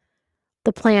scene.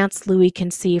 The plants Louis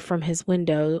can see from his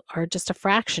window are just a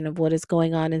fraction of what is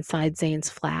going on inside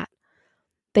Zane's flat.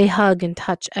 They hug and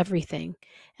touch everything,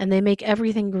 and they make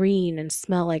everything green and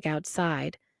smell like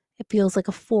outside. It feels like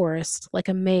a forest, like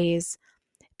a maze.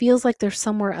 It feels like they're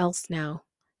somewhere else now.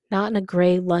 Not in a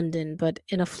gray London, but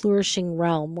in a flourishing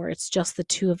realm where it's just the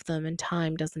two of them and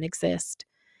time doesn't exist.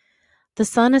 The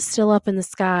sun is still up in the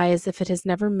sky as if it has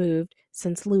never moved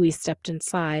since Louis stepped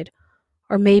inside,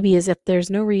 or maybe as if there's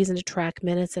no reason to track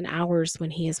minutes and hours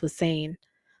when he is with Zane.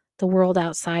 The world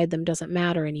outside them doesn't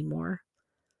matter anymore.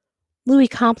 Louis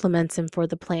compliments him for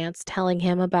the plants, telling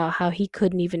him about how he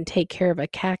couldn't even take care of a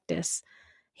cactus.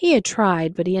 He had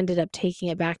tried, but he ended up taking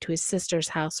it back to his sister's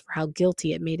house for how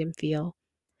guilty it made him feel.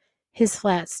 His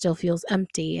flat still feels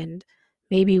empty, and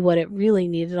maybe what it really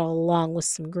needed all along was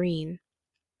some green.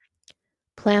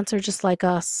 Plants are just like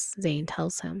us, Zane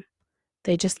tells him.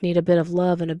 They just need a bit of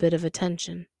love and a bit of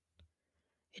attention.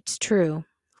 It's true.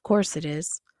 Of course it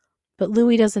is. But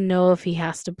Louis doesn't know if he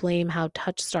has to blame how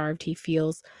touch-starved he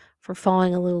feels for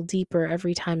falling a little deeper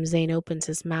every time Zane opens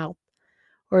his mouth,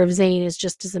 or if Zane is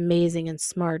just as amazing and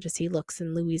smart as he looks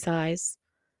in Louis's eyes.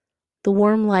 The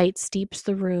warm light steeps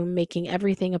the room, making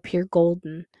everything appear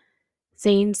golden.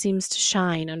 Zane seems to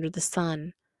shine under the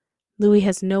sun. Louis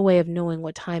has no way of knowing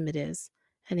what time it is,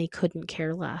 and he couldn't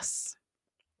care less.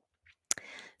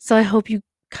 So I hope you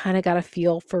kind of got a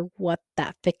feel for what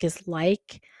that fic is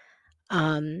like.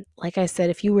 Like I said,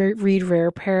 if you read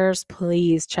Rare Pairs,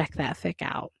 please check that fic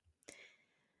out.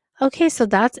 Okay, so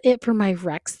that's it for my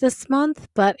Recs this month.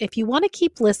 But if you want to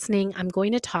keep listening, I'm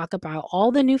going to talk about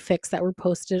all the new fics that were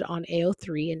posted on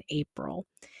AO3 in April.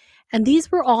 And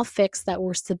these were all fics that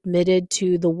were submitted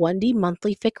to the 1D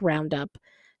monthly fic roundup.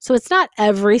 So it's not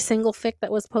every single fic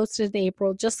that was posted in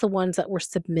April, just the ones that were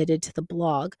submitted to the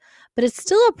blog. But it's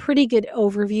still a pretty good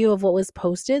overview of what was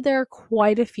posted. There are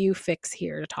quite a few fics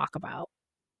here to talk about.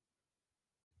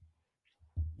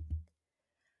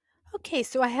 Okay,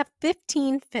 so I have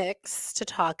 15 fics to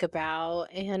talk about,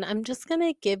 and I'm just going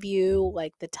to give you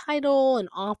like the title and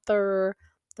author,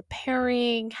 the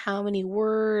pairing, how many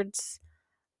words,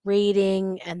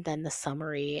 rating, and then the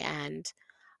summary. And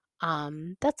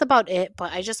that's about it.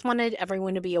 But I just wanted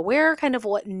everyone to be aware kind of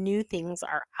what new things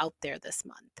are out there this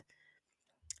month.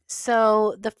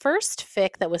 So the first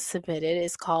fic that was submitted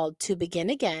is called To Begin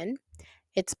Again.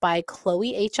 It's by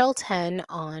Chloe HL10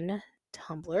 on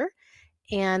Tumblr,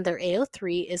 and their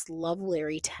AO3 is Love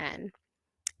Larry 10.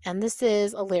 And this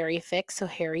is a Larry fic, so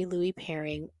Harry Louis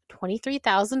pairing,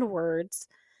 23,000 words,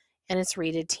 and it's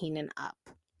rated teen and up.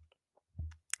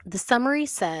 The summary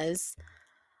says,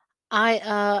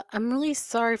 I'm really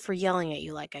sorry for yelling at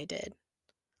you like I did.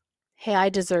 Hey, I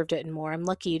deserved it and more. I'm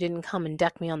lucky you didn't come and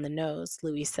deck me on the nose,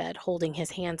 Louis said, holding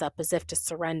his hands up as if to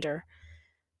surrender.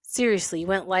 Seriously, you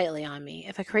went lightly on me.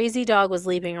 If a crazy dog was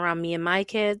leaping around me and my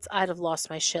kids, I'd have lost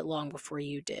my shit long before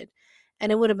you did. And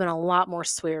it would have been a lot more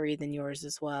sweary than yours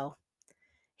as well.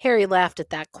 Harry laughed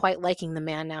at that, quite liking the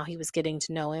man now he was getting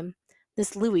to know him.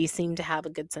 This Louis seemed to have a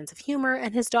good sense of humor,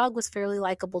 and his dog was fairly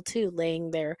likable too,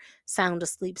 laying there sound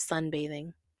asleep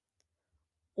sunbathing.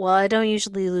 Well, I don't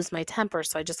usually lose my temper,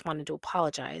 so I just wanted to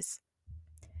apologize.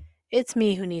 It's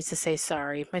me who needs to say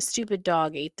sorry. My stupid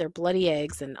dog ate their bloody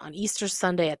eggs, and on Easter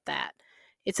Sunday at that.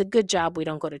 It's a good job we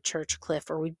don't go to church, Cliff,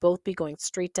 or we'd both be going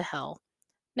straight to hell.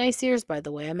 Nice ears, by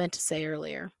the way, I meant to say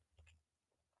earlier.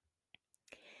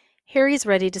 Harry's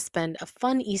ready to spend a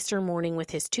fun Easter morning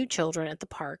with his two children at the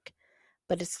park,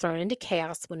 but it's thrown into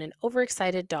chaos when an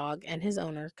overexcited dog and his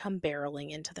owner come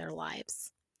barreling into their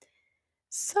lives.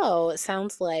 So it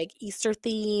sounds like Easter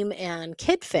theme and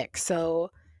kid fic,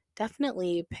 so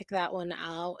definitely pick that one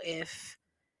out if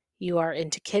you are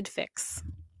into kid fics.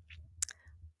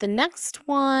 The next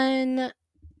one,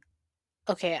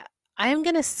 okay, I'm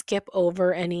going to skip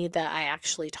over any that I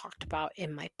actually talked about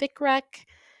in my fic rec.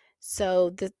 So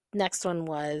the next one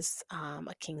was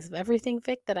a Kings of Everything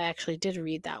fic that I actually did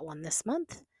read that one this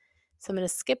month. So I'm going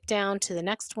to skip down to the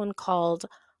next one called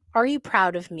Are You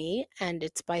Proud of Me? And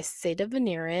it's by Seda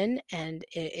Venerin, and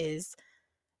it is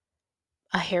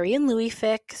a Harry and Louis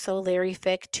fic, so Larry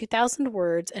fic, 2,000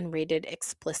 words and rated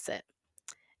explicit.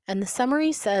 And the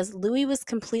summary says Louis was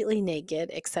completely naked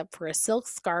except for a silk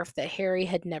scarf that Harry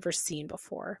had never seen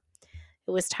before.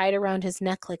 It was tied around his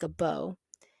neck like a bow.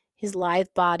 His lithe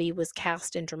body was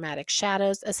cast in dramatic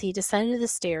shadows as he descended the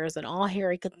stairs, and all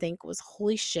Harry could think was,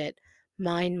 holy shit,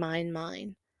 mine, mine,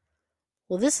 mine.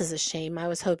 Well, this is a shame. I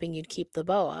was hoping you'd keep the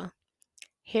boa.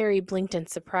 Harry blinked in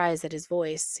surprise at his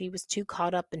voice. He was too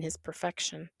caught up in his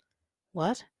perfection.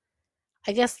 What?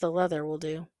 I guess the leather will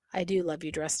do. I do love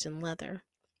you dressed in leather.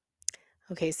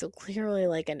 Okay, so clearly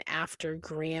like an after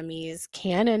Grammys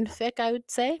canon fic, I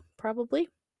would say, probably.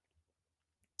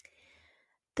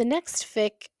 The next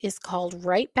fic is called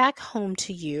Right Back Home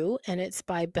to You, and it's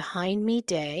by Behind Me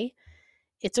Day.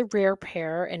 It's a rare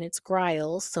pair, and it's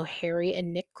Griles, so Harry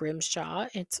and Nick Grimshaw.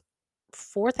 It's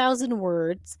 4,000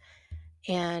 words,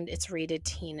 and it's rated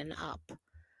teen and up.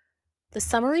 The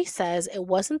summary says it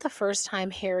wasn't the first time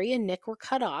Harry and Nick were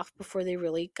cut off before they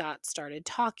really got started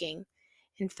talking.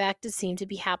 In fact, it seemed to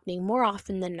be happening more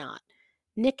often than not.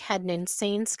 Nick had an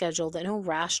insane schedule that no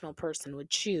rational person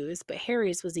would choose, but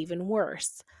Harry's was even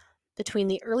worse. Between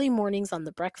the early mornings on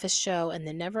the breakfast show and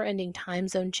the never-ending time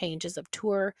zone changes of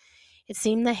tour, it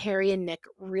seemed that Harry and Nick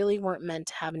really weren't meant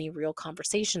to have any real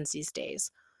conversations these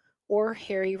days. Or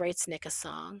Harry writes Nick a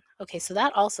song. Okay, so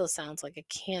that also sounds like a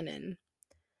canon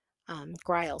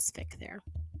Griles fic there.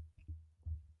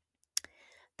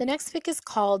 The next fic is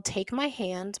called Take My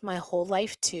Hand, My Whole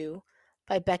Life Too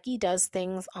by Becky Does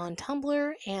Things on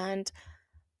Tumblr, and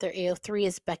their AO3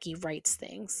 is Becky Writes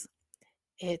Things.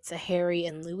 It's a Harry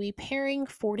and Louis pairing,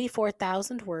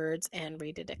 44,000 words and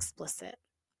rated explicit.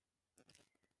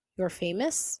 You're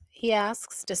famous? He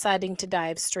asks, deciding to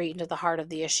dive straight into the heart of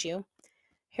the issue.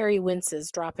 Harry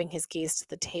winces, dropping his gaze to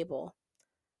the table.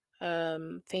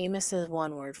 Famous is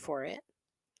one word for it.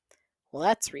 Well,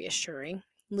 that's reassuring.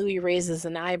 Louis raises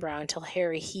an eyebrow until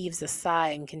Harry heaves a sigh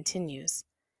and continues.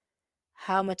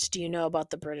 How much do you know about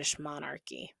the British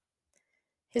monarchy?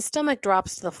 His stomach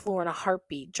drops to the floor in a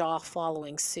heartbeat, jaw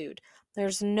following suit.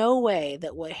 There's no way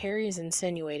that what Harry is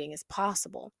insinuating is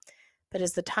possible. But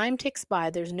as the time ticks by,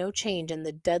 there's no change in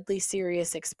the deadly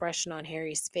serious expression on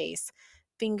Harry's face,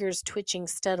 fingers twitching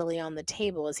steadily on the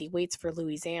table as he waits for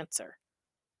Louis's answer.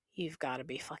 You've got to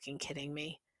be fucking kidding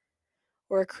me.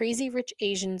 Or a Crazy Rich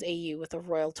Asians AU with a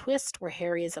royal twist where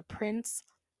Harry is a prince,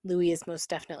 Louis is most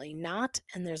definitely not,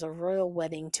 and there's a royal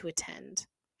wedding to attend.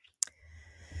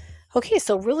 Okay,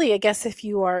 so really, I guess if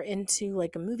you are into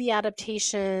like movie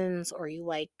adaptations, or you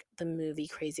like the movie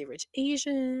Crazy Rich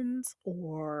Asians,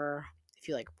 or if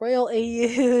you like royal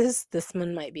AUs, this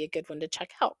one might be a good one to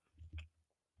check out.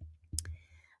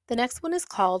 The next one is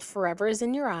called Forever is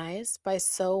in Your Eyes by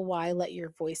So Why Let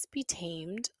Your Voice Be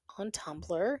Tamed on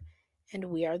Tumblr, and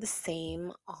We Are the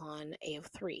Same on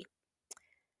AO3.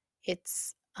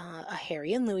 It's a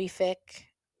Harry and Louis fic,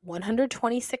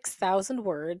 126,000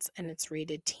 words, and it's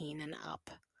rated teen and up.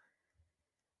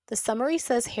 The summary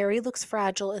says Harry looks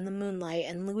fragile in the moonlight,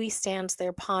 and Louis stands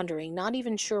there pondering, not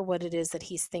even sure what it is that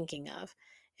he's thinking of.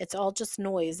 It's all just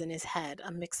noise in his head,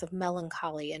 a mix of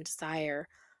melancholy and desire,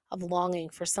 of longing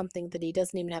for something that he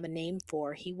doesn't even have a name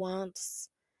for. He wants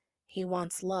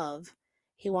love.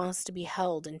 He wants to be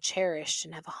held and cherished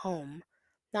and have a home,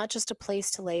 not just a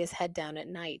place to lay his head down at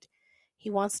night.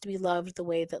 He wants to be loved the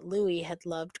way that Louis had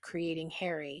loved creating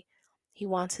Harry. He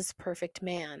wants his perfect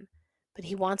man, but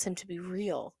he wants him to be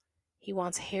real. He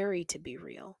wants Harry to be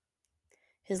real.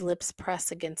 His lips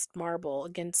press against marble,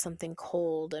 against something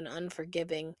cold and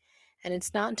unforgiving, and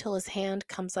it's not until his hand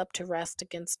comes up to rest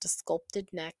against a sculpted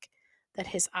neck that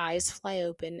his eyes fly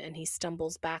open and he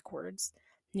stumbles backwards,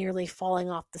 nearly falling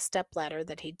off the stepladder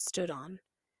that he'd stood on.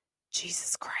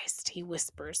 Jesus Christ, he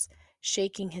whispers,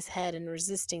 shaking his head and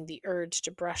resisting the urge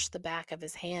to brush the back of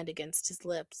his hand against his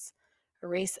lips,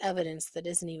 erase evidence that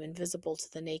isn't even visible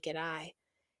to the naked eye.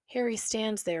 Harry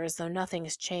stands there as though nothing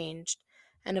has changed,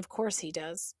 and of course he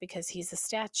does, because he's a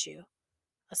statue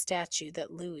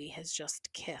that Louis has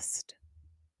just kissed.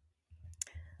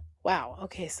 Wow,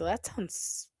 okay, so that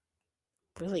sounds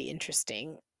really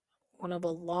interesting. One of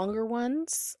the longer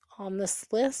ones on this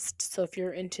list, so if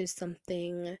you're into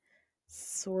something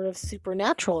sort of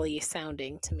supernaturally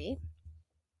sounding to me,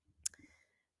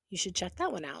 you should check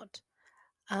that one out.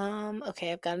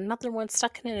 Okay, I've got another one,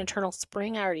 Stuck in an Eternal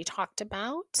Spring, I already talked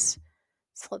about.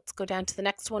 So let's go down to the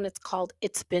next one. It's called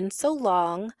It's Been So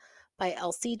Long by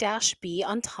Elsie-B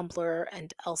on Tumblr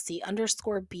and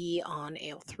Elsie_B on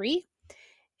AO3.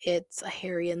 It's a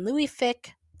Harry and Louis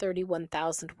fic,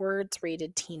 31,000 words,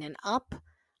 rated teen and up.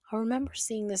 I remember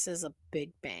seeing this as a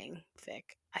Big Bang fic.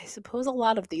 I suppose a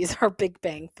lot of these are Big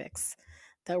Bang fics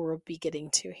that we'll be getting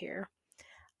to here.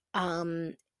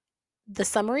 The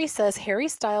summary says Harry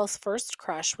Styles' first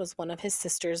crush was one of his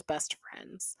sister's best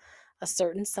friends, a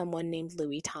certain someone named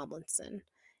Louis Tomlinson.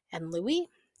 And Louis?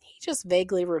 He just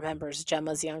vaguely remembers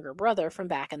Gemma's younger brother from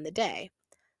back in the day.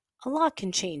 A lot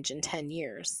can change in 10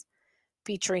 years.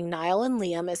 Featuring Niall and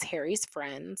Liam as Harry's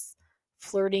friends,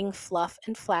 flirting, fluff,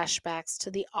 and flashbacks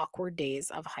to the awkward days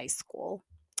of high school.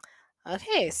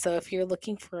 Okay, so if you're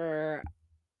looking for,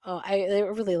 I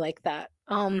really like that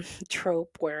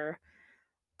trope where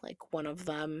like one of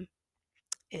them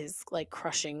is like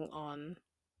crushing on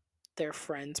their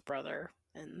friend's brother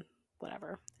and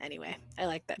whatever. Anyway, I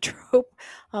like that trope.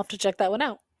 I'll have to check that one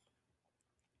out.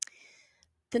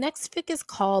 The next fic is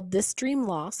called This Dream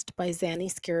Lost by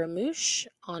Zanny Scaramouche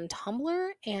on Tumblr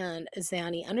and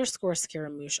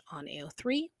Zanny_Scaramouche on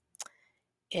AO3.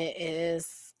 It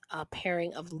is a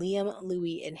pairing of Liam,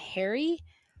 Louis, and Harry.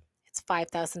 It's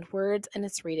 5,000 words and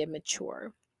it's rated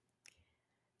mature.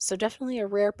 So definitely a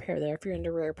rare pair there if you're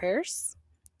into rare pairs.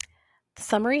 The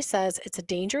summary says it's a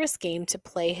dangerous game to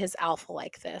play his alpha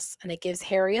like this, and it gives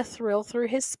Harry a thrill through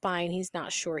his spine he's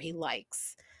not sure he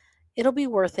likes. It'll be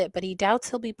worth it, but he doubts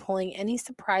he'll be pulling any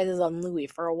surprises on Louis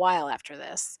for a while after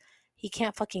this. He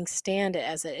can't fucking stand it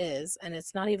as it is, and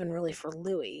it's not even really for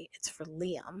Louis, it's for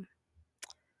Liam.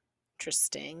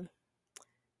 Interesting.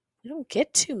 We don't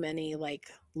get too many,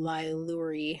 like,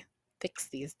 Lily fics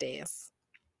these days.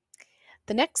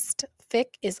 The next fic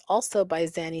is also by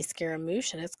Zanny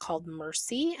Scaramouche, and it's called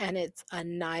Mercy, and it's a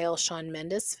Niall Shawn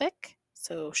Mendes fic,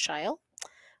 so Shile.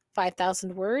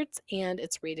 5,000 words, and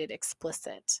it's rated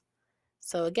explicit.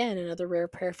 So again, another rare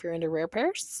pair if you're into rare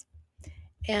pairs.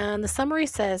 And the summary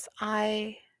says,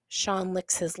 Sean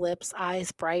licks his lips,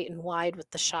 eyes bright and wide with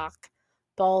the shock.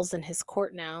 Ball's in his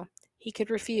court now. He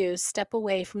could refuse, step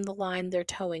away from the line they're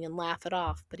towing and laugh it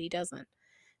off, but he doesn't.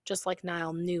 Just like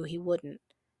Niall knew he wouldn't.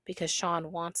 Because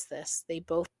Sean wants this. They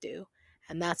both do.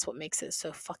 And that's what makes it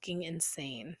so fucking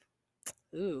insane.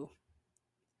 Ooh.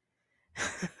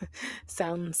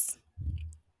 Sounds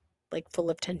like full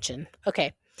of tension.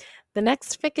 Okay. The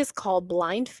next fic is called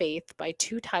Blind Faith by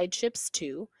Two Tide Ships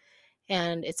 2,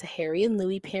 and it's a Harry and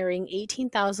Louis pairing,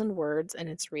 18,000 words, and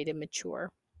it's rated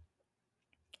mature.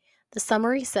 The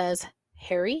summary says,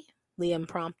 Harry? Liam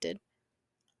prompted.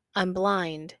 I'm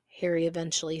blind, Harry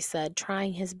eventually said,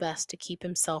 trying his best to keep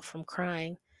himself from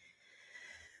crying.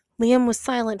 Liam was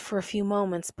silent for a few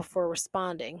moments before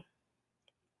responding.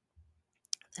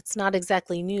 That's not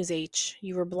exactly news, H.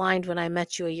 You were blind when I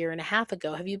met you a year and a half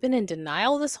ago. Have you been in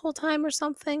denial this whole time or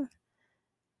something?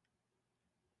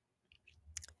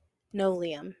 No,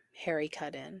 Liam, Harry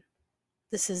cut in.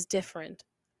 This is different.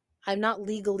 I'm not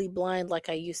legally blind like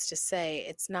I used to say.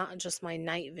 It's not just my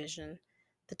night vision.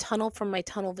 The tunnel from my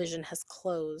tunnel vision has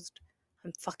closed.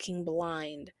 I'm fucking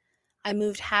blind. I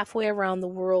moved halfway around the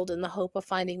world in the hope of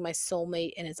finding my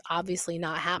soulmate, and it's obviously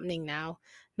not happening now.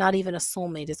 Not even a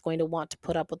soulmate is going to want to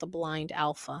put up with a blind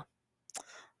alpha.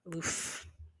 Oof.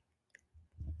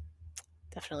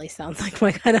 Definitely sounds like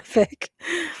my kind of fic.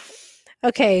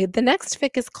 Okay, the next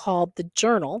fic is called The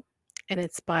Journal, and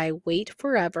it's by Wait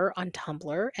Forever on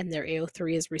Tumblr, and their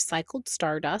AO3 is Recycled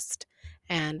Stardust,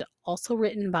 and also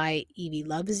written by Evie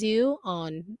Loves You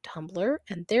on Tumblr,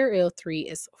 and their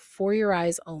AO3 is For Your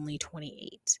Eyes Only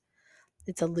 28.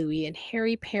 It's a Louis and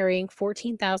Harry pairing,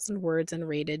 14,000 words, and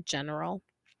rated general.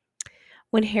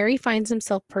 When Harry finds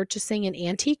himself purchasing an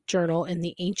antique journal in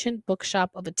the ancient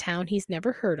bookshop of a town he's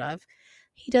never heard of,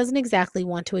 he doesn't exactly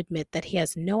want to admit that he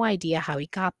has no idea how he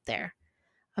got there.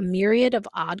 A myriad of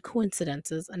odd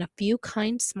coincidences and a few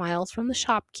kind smiles from the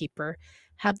shopkeeper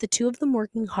have the two of them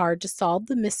working hard to solve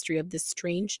the mystery of this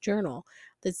strange journal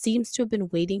that seems to have been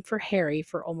waiting for Harry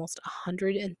for almost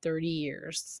 130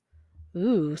 years.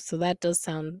 Ooh, so that does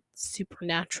sound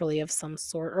supernaturally of some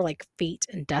sort, or like fate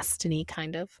and destiny,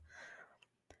 kind of.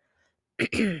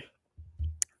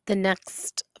 The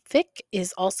next fic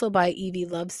is also by Evie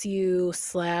Loves You /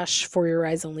 For Your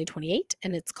Eyes Only 28,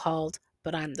 and it's called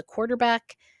But I'm the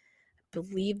Quarterback. I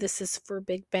believe this is for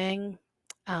Big Bang.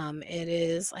 It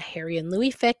is a Harry and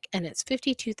Louis fic, and it's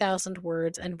 52,000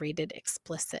 words and rated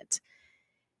explicit.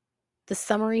 The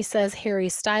summary says Harry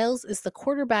Styles is the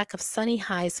quarterback of Sunny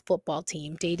High's football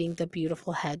team, dating the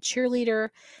beautiful head cheerleader,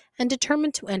 and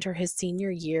determined to enter his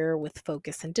senior year with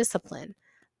focus and discipline.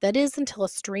 That is until a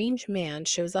strange man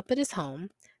shows up at his home,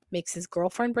 makes his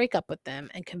girlfriend break up with them,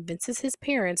 and convinces his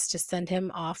parents to send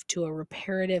him off to a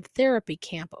reparative therapy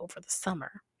camp over the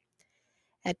summer.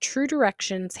 At True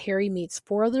Directions, Harry meets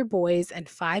 4 other boys and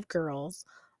 5 girls,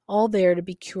 all there to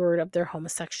be cured of their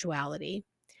homosexuality.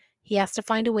 He has to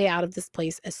find a way out of this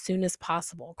place as soon as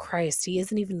possible. Christ, he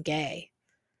isn't even gay.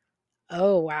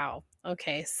 Oh, wow.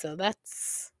 Okay, so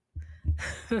that's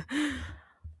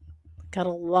got a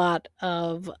lot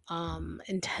of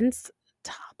intense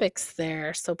topics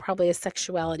there. So probably a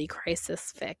sexuality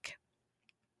crisis fic.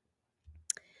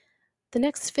 The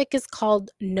next fic is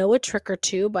called Know a Trick or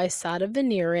Two by Sada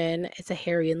Veneeran. It's a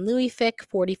Harry and Louis fic,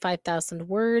 45,000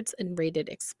 words and rated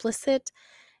explicit.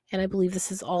 And I believe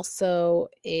this is also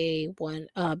a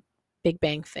Big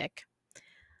Bang fic.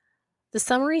 The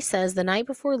summary says the night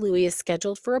before Louis is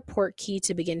scheduled for a port key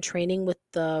to begin training with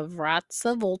the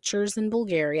Vratsa vultures in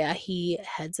Bulgaria, he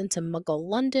heads into Muggle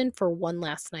London for one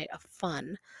last night of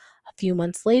fun. A few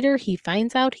months later, he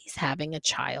finds out he's having a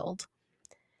child.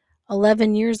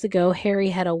 11 years ago, Harry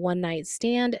had a one-night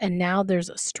stand, and now there's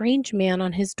a strange man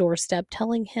on his doorstep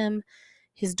telling him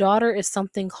his daughter is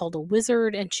something called a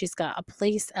wizard, and she's got a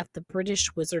place at the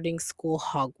British Wizarding School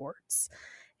Hogwarts,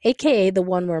 aka the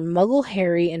one where Muggle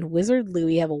Harry and Wizard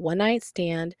Louis have a one-night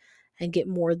stand and get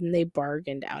more than they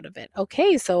bargained out of it.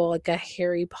 Okay, so like a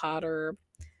Harry Potter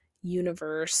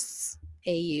universe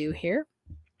AU here.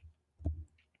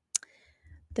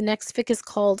 The next fic is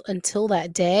called Until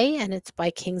That Day, and it's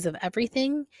by Kings of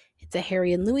Everything. It's a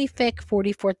Harry and Louis fic,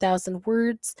 44,000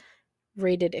 words,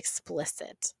 rated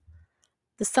explicit.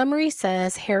 The summary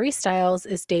says Harry Styles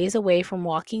is days away from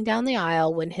walking down the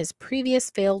aisle when his previous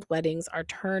failed weddings are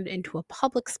turned into a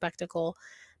public spectacle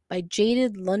by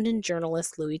jaded London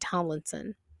journalist Louis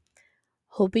Tomlinson.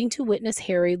 Hoping to witness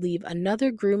Harry leave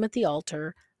another groom at the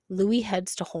altar, Louis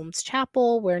heads to Holmes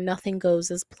Chapel, where nothing goes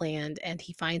as planned, and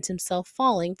he finds himself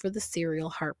falling for the serial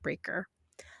heartbreaker.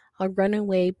 A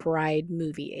runaway bride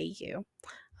movie AU.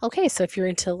 Okay, so if you're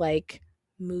into like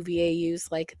movie AUs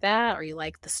like that, or you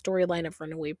like the storyline of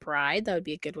Runaway Bride, that would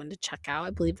be a good one to check out.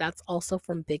 I believe that's also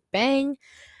from Big Bang.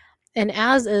 And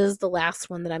as is the last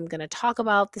one that I'm going to talk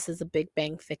about, this is a Big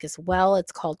Bang fic as well.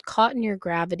 It's called Caught in Your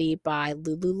Gravity by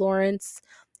Lulu Lawrence.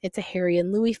 It's a Harry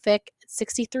and Louis fic,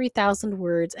 63,000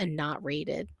 words and not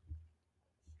rated.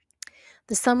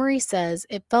 The summary says,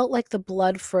 it felt like the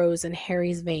blood froze in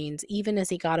Harry's veins even as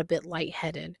he got a bit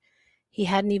lightheaded. He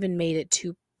hadn't even made it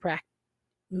two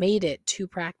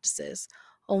practices,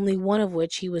 only one of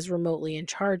which he was remotely in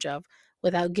charge of,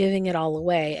 without giving it all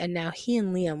away, and now he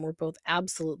and Liam were both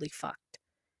absolutely fucked.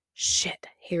 Shit,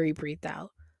 Harry breathed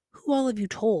out. Who all have you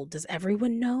told? Does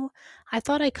everyone know? I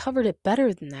thought I covered it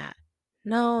better than that.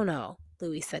 No,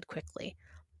 Louis said quickly.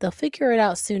 They'll figure it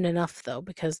out soon enough, though,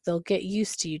 because they'll get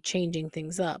used to you changing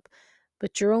things up.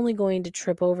 But you're only going to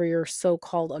trip over your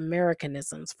so-called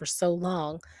Americanisms for so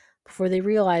long before they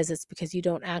realize it's because you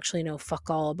don't actually know fuck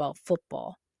all about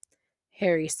football.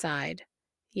 Harry sighed.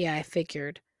 Yeah, I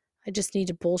figured. I just need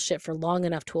to bullshit for long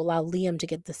enough to allow Liam to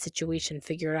get the situation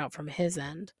figured out from his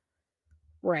end.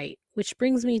 Right, which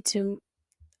brings me to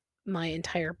my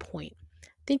entire point.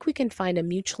 Think we can find a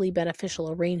mutually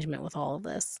beneficial arrangement with all of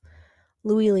this.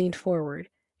 Louis leaned forward.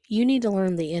 You need to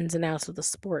learn the ins and outs of the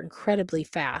sport incredibly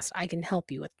fast. I can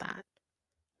help you with that.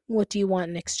 What do you want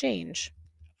in exchange?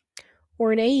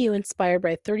 Or an AU inspired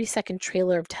by a 30-second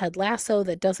trailer of Ted Lasso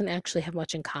that doesn't actually have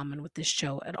much in common with this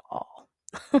show at all.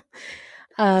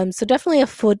 So definitely a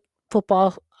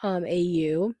football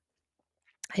AU.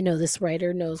 I know this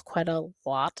writer knows quite a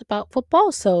lot about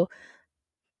football, so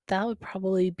that would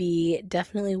probably be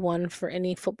definitely one for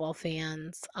any football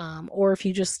fans, or if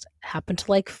you just happen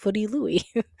to like Footy Louie,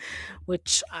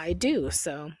 which I do.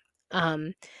 So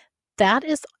that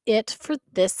is it for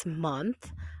this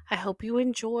month. I hope you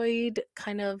enjoyed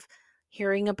kind of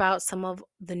hearing about some of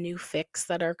the new fics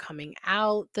that are coming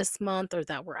out this month or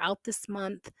that were out this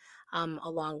month,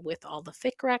 along with all the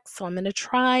fic recs. So I'm going to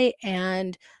try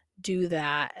and do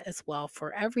that as well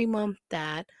for every month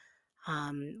that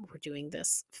we're doing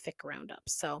this fic roundup.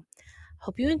 So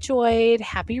hope you enjoyed.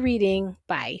 Happy reading.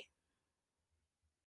 Bye.